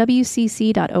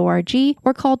danvillewcc.org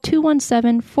or call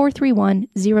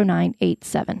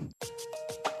 217-431-0987.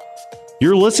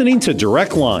 You're listening to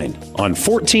Direct Line on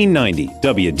 1490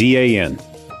 WDAN.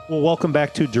 Well, welcome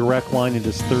back to Direct Line. It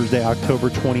is Thursday,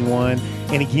 October 21.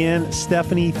 And again,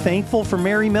 Stephanie, thankful for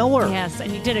Mary Miller. Yes,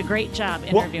 and you did a great job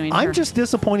interviewing her. I'm just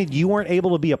disappointed you weren't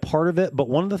able to be a part of it. But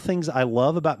one of the things I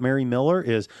love about Mary Miller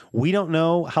is we don't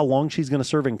know how long she's going to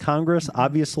serve in Congress.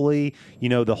 Obviously, you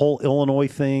know, the whole Illinois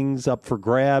thing's up for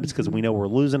grabs because we know we're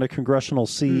losing a congressional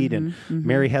seat. And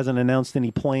Mary hasn't announced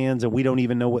any plans, and we don't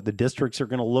even know what the districts are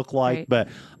going to look like. Right. But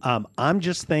I'm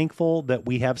just thankful that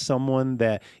we have someone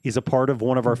that is a part of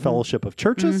one of our fellowship of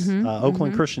churches,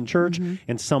 Oakland Christian Church,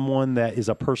 and someone that is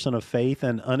a person of faith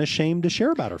and unashamed to share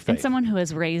about her faith. And someone who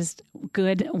has raised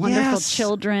good, wonderful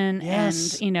children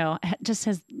and, you know, just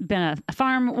has been a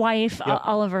farm wife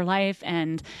all of her life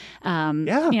and, you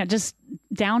know, just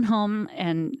down home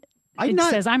and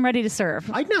says, I'm ready to serve.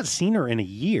 I'd not seen her in a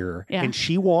year, and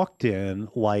she walked in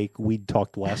like we'd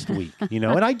talked last week, and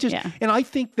I just, and I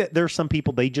think that there's some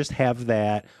people, they just have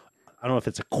that, I don't know if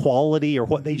it's a quality or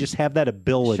what, they just have that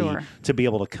ability to be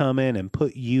able to come in and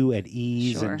put you at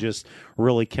ease and just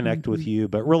really connect with you.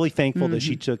 But really thankful that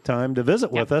she took time to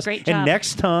visit with us. Great job. And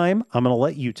next time, I'm going to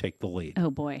let you take the lead.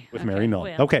 Oh, boy. With Mary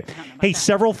Millen. Okay. Hey,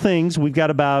 several things. We've got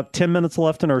about 10 minutes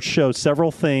left in our show.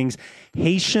 Several things.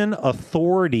 Haitian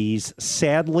authorities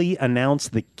sadly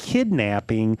announced the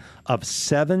kidnapping of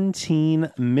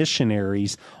 17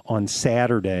 missionaries on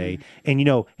Saturday. And,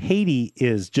 Haiti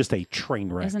is just a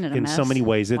train wreck in so many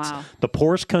ways. It's the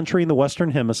poorest country in the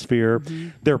Western Hemisphere.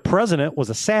 Their president was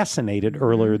assassinated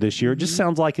earlier this year. It just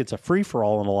sounds like it's a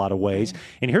free-for-all in a lot of ways.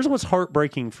 And here's what's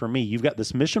heartbreaking for me. You've got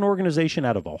this mission organization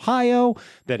out of Ohio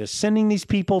that is sending these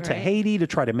people to Haiti to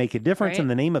try to make a difference in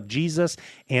the name of Jesus.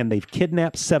 And they've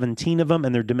kidnapped 17 of them,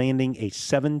 and they're demanding a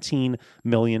 $17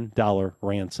 million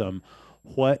ransom.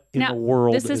 What in the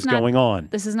world is going on?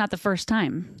 This is not the first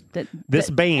time that this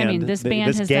band has gang,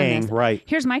 done this. Right.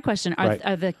 Here's my question: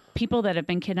 Are the people that have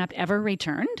been kidnapped ever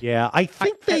returned? Yeah, I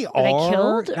think they are.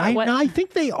 Are they killed? I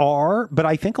think they are, but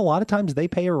I think a lot of times they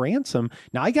pay a ransom.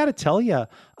 Now, I got to tell you,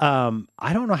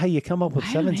 I don't know how you come up with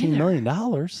 $17 million.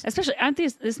 Especially, aren't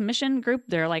this mission group?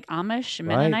 They're like Amish,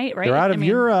 Mennonite, right? They're out of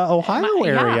your Ohio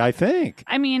area, I think.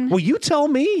 I mean, well, you tell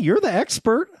me. You're the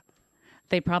expert.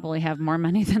 They probably have more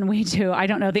money than we do. I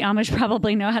don't know. The Amish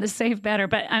probably know how to save better,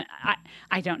 but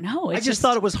I don't know. I just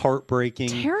thought it was heartbreaking.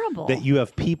 Terrible. That you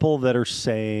have people that are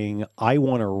saying, I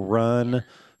want to run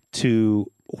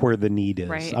to where the need is.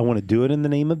 Right. I want to do it in the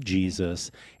name of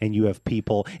Jesus. And you have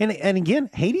people, and again,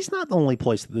 Haiti's not the only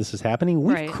place that this is happening.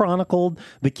 We've chronicled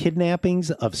the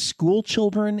kidnappings of school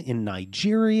children in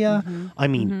Nigeria. I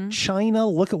mean, China,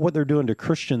 look at what they're doing to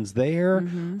Christians there.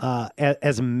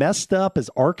 As messed up as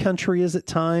our country is at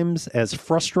times, as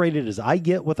frustrated as I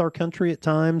get with our country at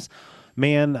times,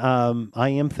 man, I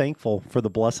am thankful for the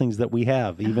blessings that we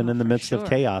have, even in the midst of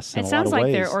chaos. It sounds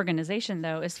like their organization,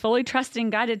 though, is fully trusting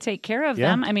God to take care of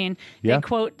them. I mean, they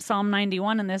quote Psalm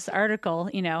 91 in this article,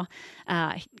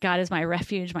 God is my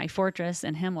refuge, my fortress,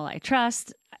 in him will I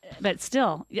trust. But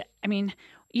still, I mean,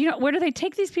 where do they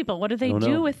take these people? What do they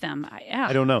do with them?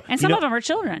 I don't know. And some of them are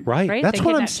children. Right? That's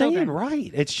what I'm saying.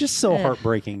 Right. It's just so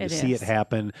heartbreaking to see it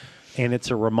happen. And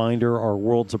it's a reminder our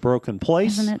world's a broken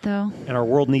place. Isn't it, though? And our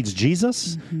world needs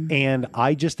Jesus. And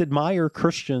I just admire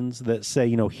Christians that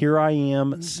say, here I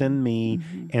am, send me.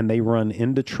 And they run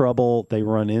into trouble. They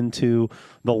run into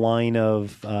the line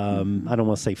of, I don't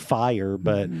want to say fire,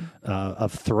 but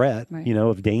of threat,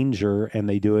 of danger. And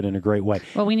they do it in a great way.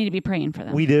 Well, we need to be praying for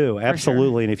them. We do,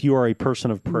 absolutely. And if you are a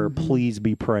person of prayer, please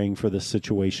be praying for this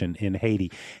situation in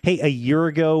Haiti. Hey, a year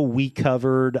ago, we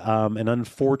covered an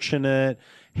unfortunate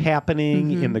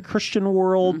happening in the Christian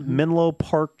world. Menlo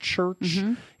Park Church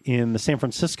in the San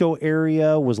Francisco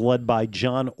area was led by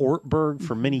John Ortberg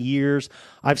for many years.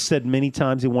 I've said many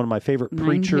times, he's one of my favorite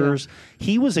preachers.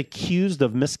 He was accused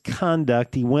of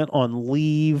misconduct. He went on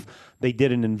leave. They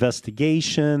did an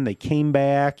investigation. They came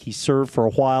back. He served for a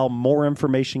while. More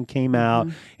information came out.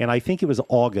 And I think it was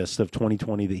August of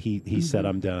 2020 that he said,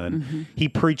 I'm done. He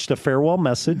preached a farewell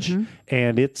message,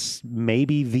 and it's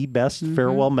maybe the best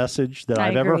farewell message that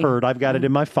I've ever heard. I've got it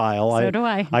in my file. So do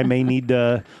I. I may need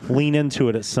to lean into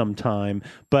it at some time.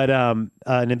 But an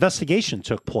investigation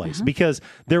took place because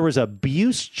there was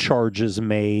abuse charges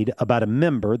made about a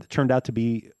member that turned out to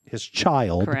be his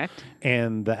child. Correct.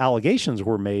 And the allegations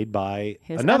were made by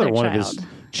another one of his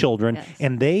children. Yes.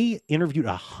 And they interviewed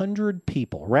 100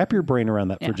 people. Wrap your brain around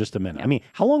that for just a minute. I mean,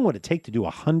 how long would it take to do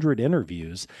 100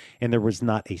 interviews? And there was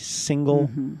not a single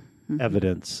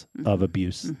evidence of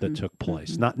abuse that took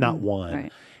place. Not one.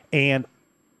 Right. And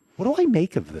what do I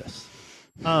make of this?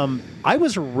 I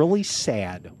was really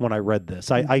sad when I read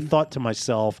this. I thought to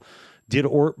myself, did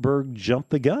Ortberg jump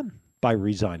the gun by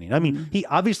resigning? I mean, he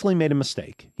obviously made a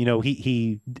mistake.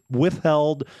 He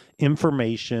withheld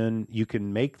information. You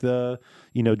can make draw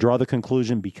the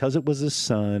conclusion because it was his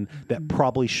son that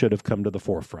probably should have come to the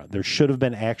forefront. There should have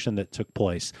been action that took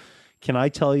place. Can I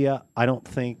tell you, I don't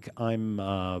think I'm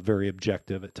very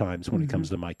objective at times when it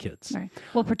comes to my kids. Right.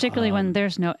 Well, particularly when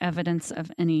there's no evidence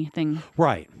of anything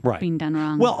being done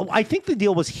wrong. Well, I think the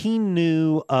deal was he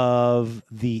knew of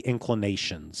the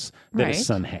inclinations that his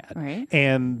son had. Right.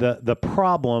 And the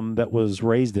problem that was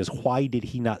raised is, why did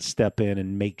he not step in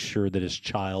and make sure that his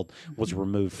child was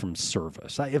removed from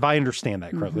service? If I understand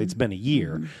that correctly, it's been a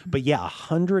year. But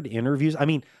 100 interviews. I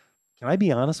mean, Can I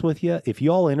be honest with you? If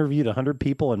you all interviewed 100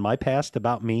 people in my past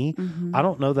about me, I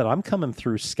don't know that I'm coming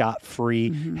through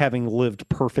scot-free, having lived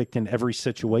perfect in every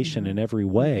situation in every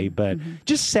way, but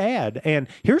just sad. And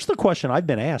here's the question I've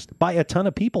been asked by a ton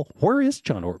of people. Where is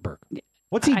John Ortberg?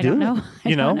 What's he doing? Don't know.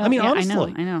 You know? I mean, yeah,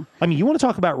 honestly. I know. I mean, you want to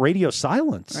talk about radio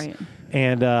silence. Right.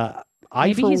 And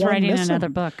maybe he's writing another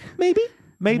book. Maybe.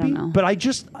 But I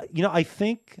just, I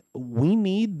think we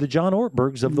need the John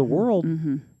Ortbergs of the world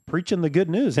preaching the good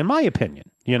news, in my opinion,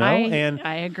 and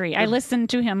I agree. I listen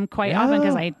to him quite often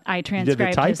because I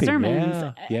transcribe his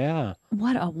sermons. Yeah.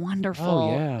 What a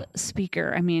wonderful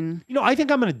speaker. I mean, I think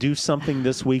I'm going to do something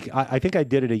this week. I think I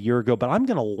did it a year ago, but I'm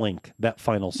going to link that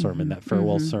final sermon, that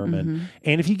farewell sermon.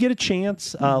 And if you get a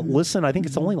chance, listen. I think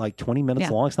it's only like 20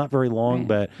 minutes long. It's not very long,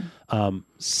 but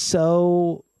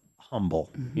so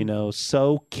humble,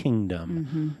 so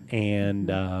kingdom. And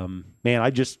man, I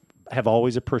just have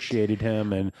always appreciated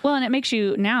him. And it makes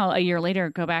you now, a year later,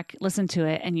 go back, listen to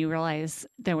it, and you realize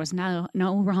there was no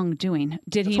wrongdoing.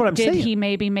 Did he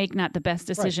maybe make not the best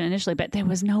decision initially, but there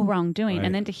was no wrongdoing.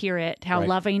 And then to hear it, how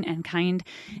loving and kind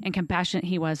and compassionate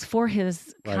he was for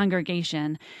his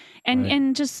congregation.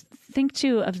 And just think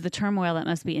too of the turmoil that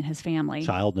must be in his family.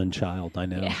 Child, I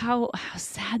know. How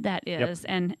sad that is. Yep.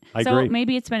 And I so agree.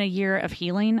 maybe it's been a year of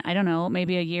healing. I don't know,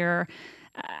 maybe a year.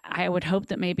 I would hope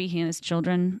that maybe he and his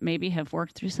children maybe have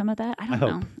worked through some of that. I don't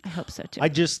know. I hope so too. I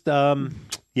just,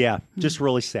 just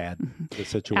really sad, the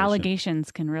situation. Allegations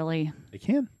can really They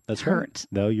can. That's hurt. Right.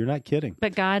 No, you're not kidding.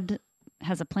 But God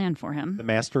has a plan for him. The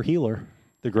master healer.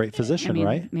 The great physician,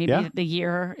 right? Maybe the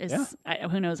year is,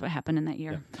 who knows what happened in that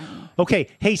year. Yeah. Okay.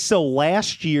 Hey, so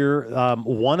last year,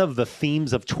 one of the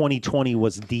themes of 2020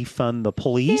 was defund the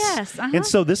police. Yes. And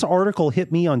so this article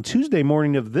hit me on Tuesday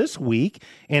morning of this week,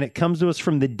 and it comes to us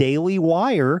from the Daily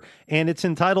Wire, and it's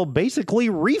entitled basically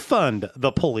Refund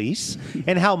the Police,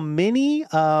 and how many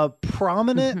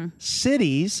prominent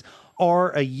cities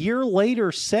are a year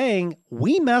later saying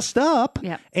we messed up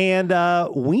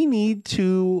and we need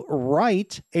to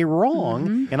right a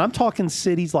wrong. And I'm talking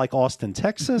cities like Austin,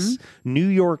 Texas, New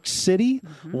York City,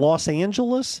 Los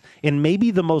Angeles, and maybe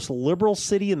the most liberal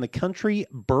city in the country,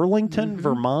 Burlington,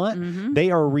 Vermont. They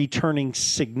are returning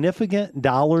significant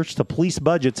dollars to police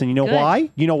budgets. And you know why?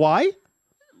 You know why?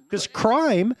 Because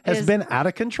crime has been out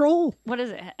of control. What is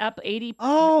it? Up 80?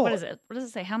 Oh. What is it? What does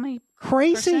it say? How many?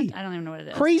 Crazy. Percent? I don't even know what it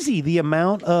is. Crazy the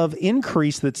amount of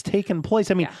increase that's taken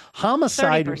place. I mean,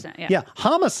 homicide 30%,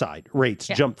 homicide rates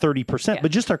jumped 30%,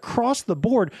 but just across the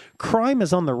board, crime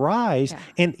is on the rise.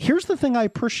 And here's the thing I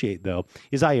appreciate, though,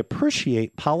 is I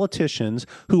appreciate politicians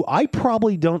who I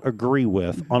probably don't agree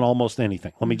with on almost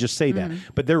anything. Let me just say that.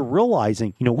 But they're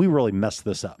realizing, we really messed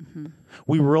this up.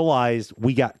 We realized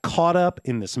we got caught up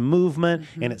in this movement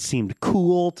and it seemed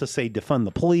cool to say defund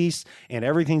the police and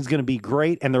everything's going to be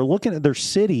great. And they're looking at their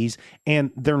cities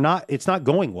and it's not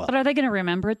going well. But are they going to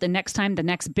remember it the next time the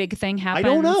next big thing happens? I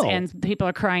don't know. And people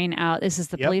are crying out, this is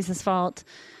the police's fault.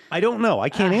 I don't know. I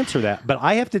can't answer that. But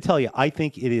I have to tell you, I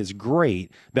think it is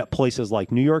great that places like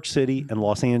New York City and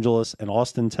Los Angeles and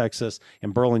Austin, Texas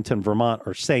and Burlington, Vermont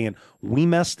are saying we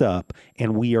messed up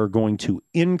and we are going to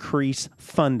increase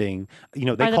funding. They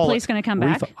are the police going to come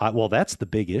back? Well, that's the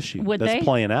big issue that's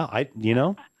playing out.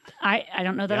 I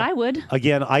don't know that I would.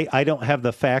 Again, I don't have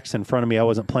the facts in front of me. I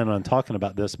wasn't planning on talking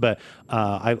about this, but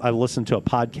I listened to a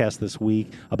podcast this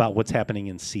week about what's happening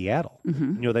in Seattle.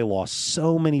 They lost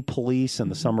so many police in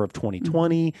the summer of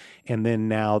 2020, and then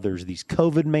now there's these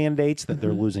COVID mandates that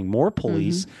they're losing more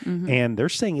police, and they're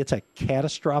saying it's a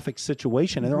catastrophic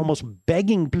situation, and they're almost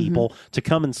begging people to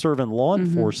come and serve in law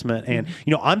enforcement. And,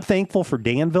 I'm thankful for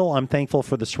Danville. I'm thankful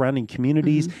for the surrounding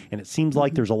communities, and it seems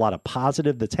like there's a lot of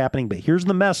positive that's happening, but here's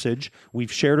the message.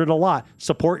 We've shared it a lot.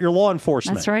 Support your law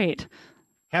enforcement. That's right.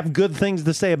 Have good things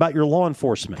to say about your law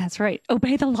enforcement. That's right.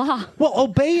 Obey the law. Well,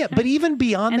 obey it. But even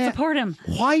beyond and that, support him.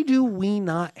 Why do we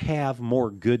not have more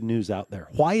good news out there?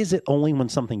 Why is it only when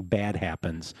something bad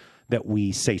happens that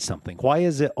we say something? Why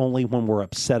is it only when we're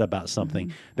upset about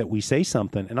something that we say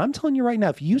something? And I'm telling you right now,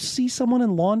 if you see someone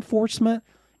in law enforcement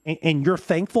and you're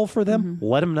thankful for them,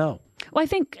 let them know. Well, I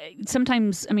think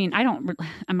sometimes,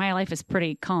 my life is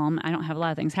pretty calm. I don't have a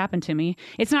lot of things happen to me.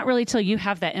 It's not really till you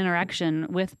have that interaction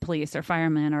with police or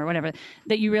firemen or whatever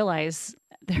that you realize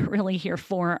they're really here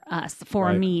for us,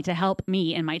 for me, to help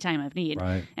me in my time of need.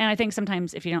 Right. And I think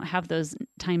sometimes if you don't have those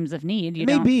times of need, you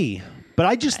Maybe. But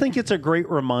I just think it's a great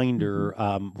reminder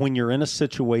when you're in a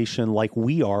situation like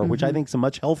we are, which I think is a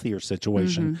much healthier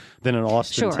situation than in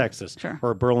Austin, Texas,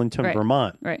 or Burlington,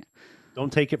 Vermont. Right.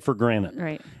 Don't take it for granted.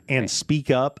 Right. And speak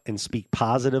up and speak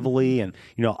positively. And,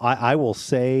 I will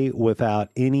say without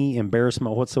any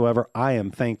embarrassment whatsoever, I am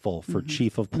thankful for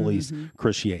Chief of Police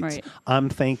Chris Yates. Right. I'm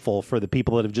thankful for the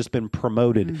people that have just been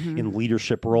promoted in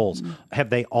leadership roles. Have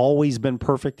they always been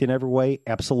perfect in every way?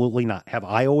 Absolutely not. Have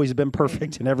I always been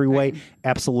perfect in every way?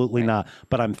 Absolutely not.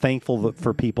 But I'm thankful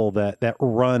for people that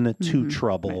run to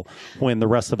trouble when the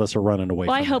rest of us are running away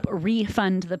from I hope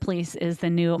refund the police is the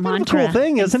new Kind mantra. of a cool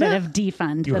thing, isn't instead it? of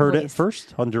defund You the heard police. it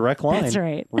first on Direct Line. That's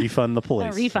right. Refund the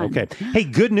police. Refund. Okay. Hey,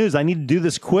 good news. I need to do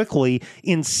this quickly.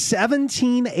 In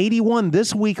 1781,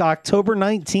 this week, October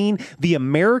 19, the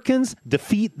Americans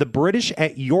defeat the British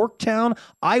at Yorktown.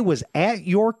 I was at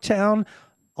Yorktown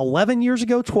 11 years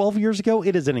ago, 12 years ago.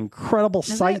 It is an incredible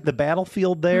sight, the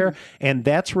battlefield there. And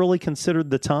that's really considered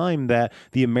the time that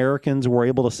the Americans were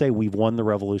able to say, we've won the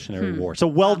Revolutionary War. So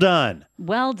well done.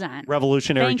 Well done.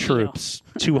 Revolutionary Thank troops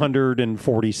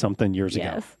 240-something years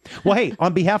ago. Well, hey,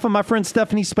 on behalf of my friend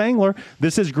Stephanie Spangler,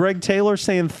 this is Greg Taylor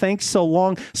saying thanks so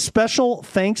long. Special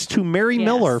thanks to Mary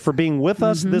Miller for being with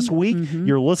us this week.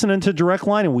 You're listening to Direct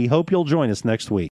Line, and we hope you'll join us next week.